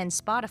 iTunes, and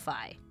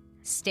Spotify.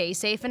 Stay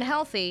safe and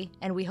healthy,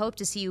 and we hope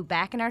to see you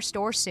back in our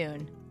store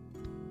soon.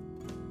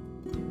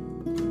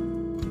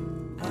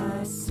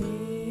 I see